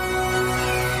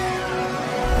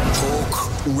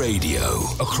 Talk Radio.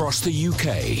 Across the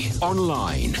UK,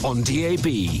 online, on DAB,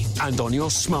 and on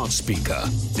your smart speaker.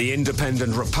 The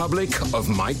Independent Republic of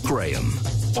Mike Graham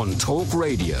on Talk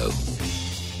Radio.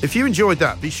 If you enjoyed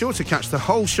that, be sure to catch the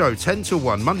whole show 10 till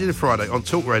 1, Monday to Friday on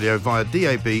Talk Radio via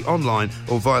DAB, online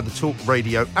or via the Talk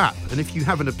Radio app. And if you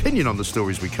have an opinion on the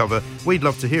stories we cover, we'd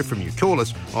love to hear from you. Call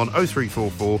us on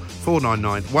 0344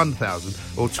 499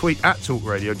 1000 or tweet at Talk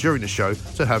Radio during the show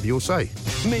to have your say.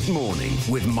 Mid-morning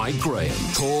with Mike Graham.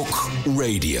 Talk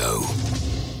Radio.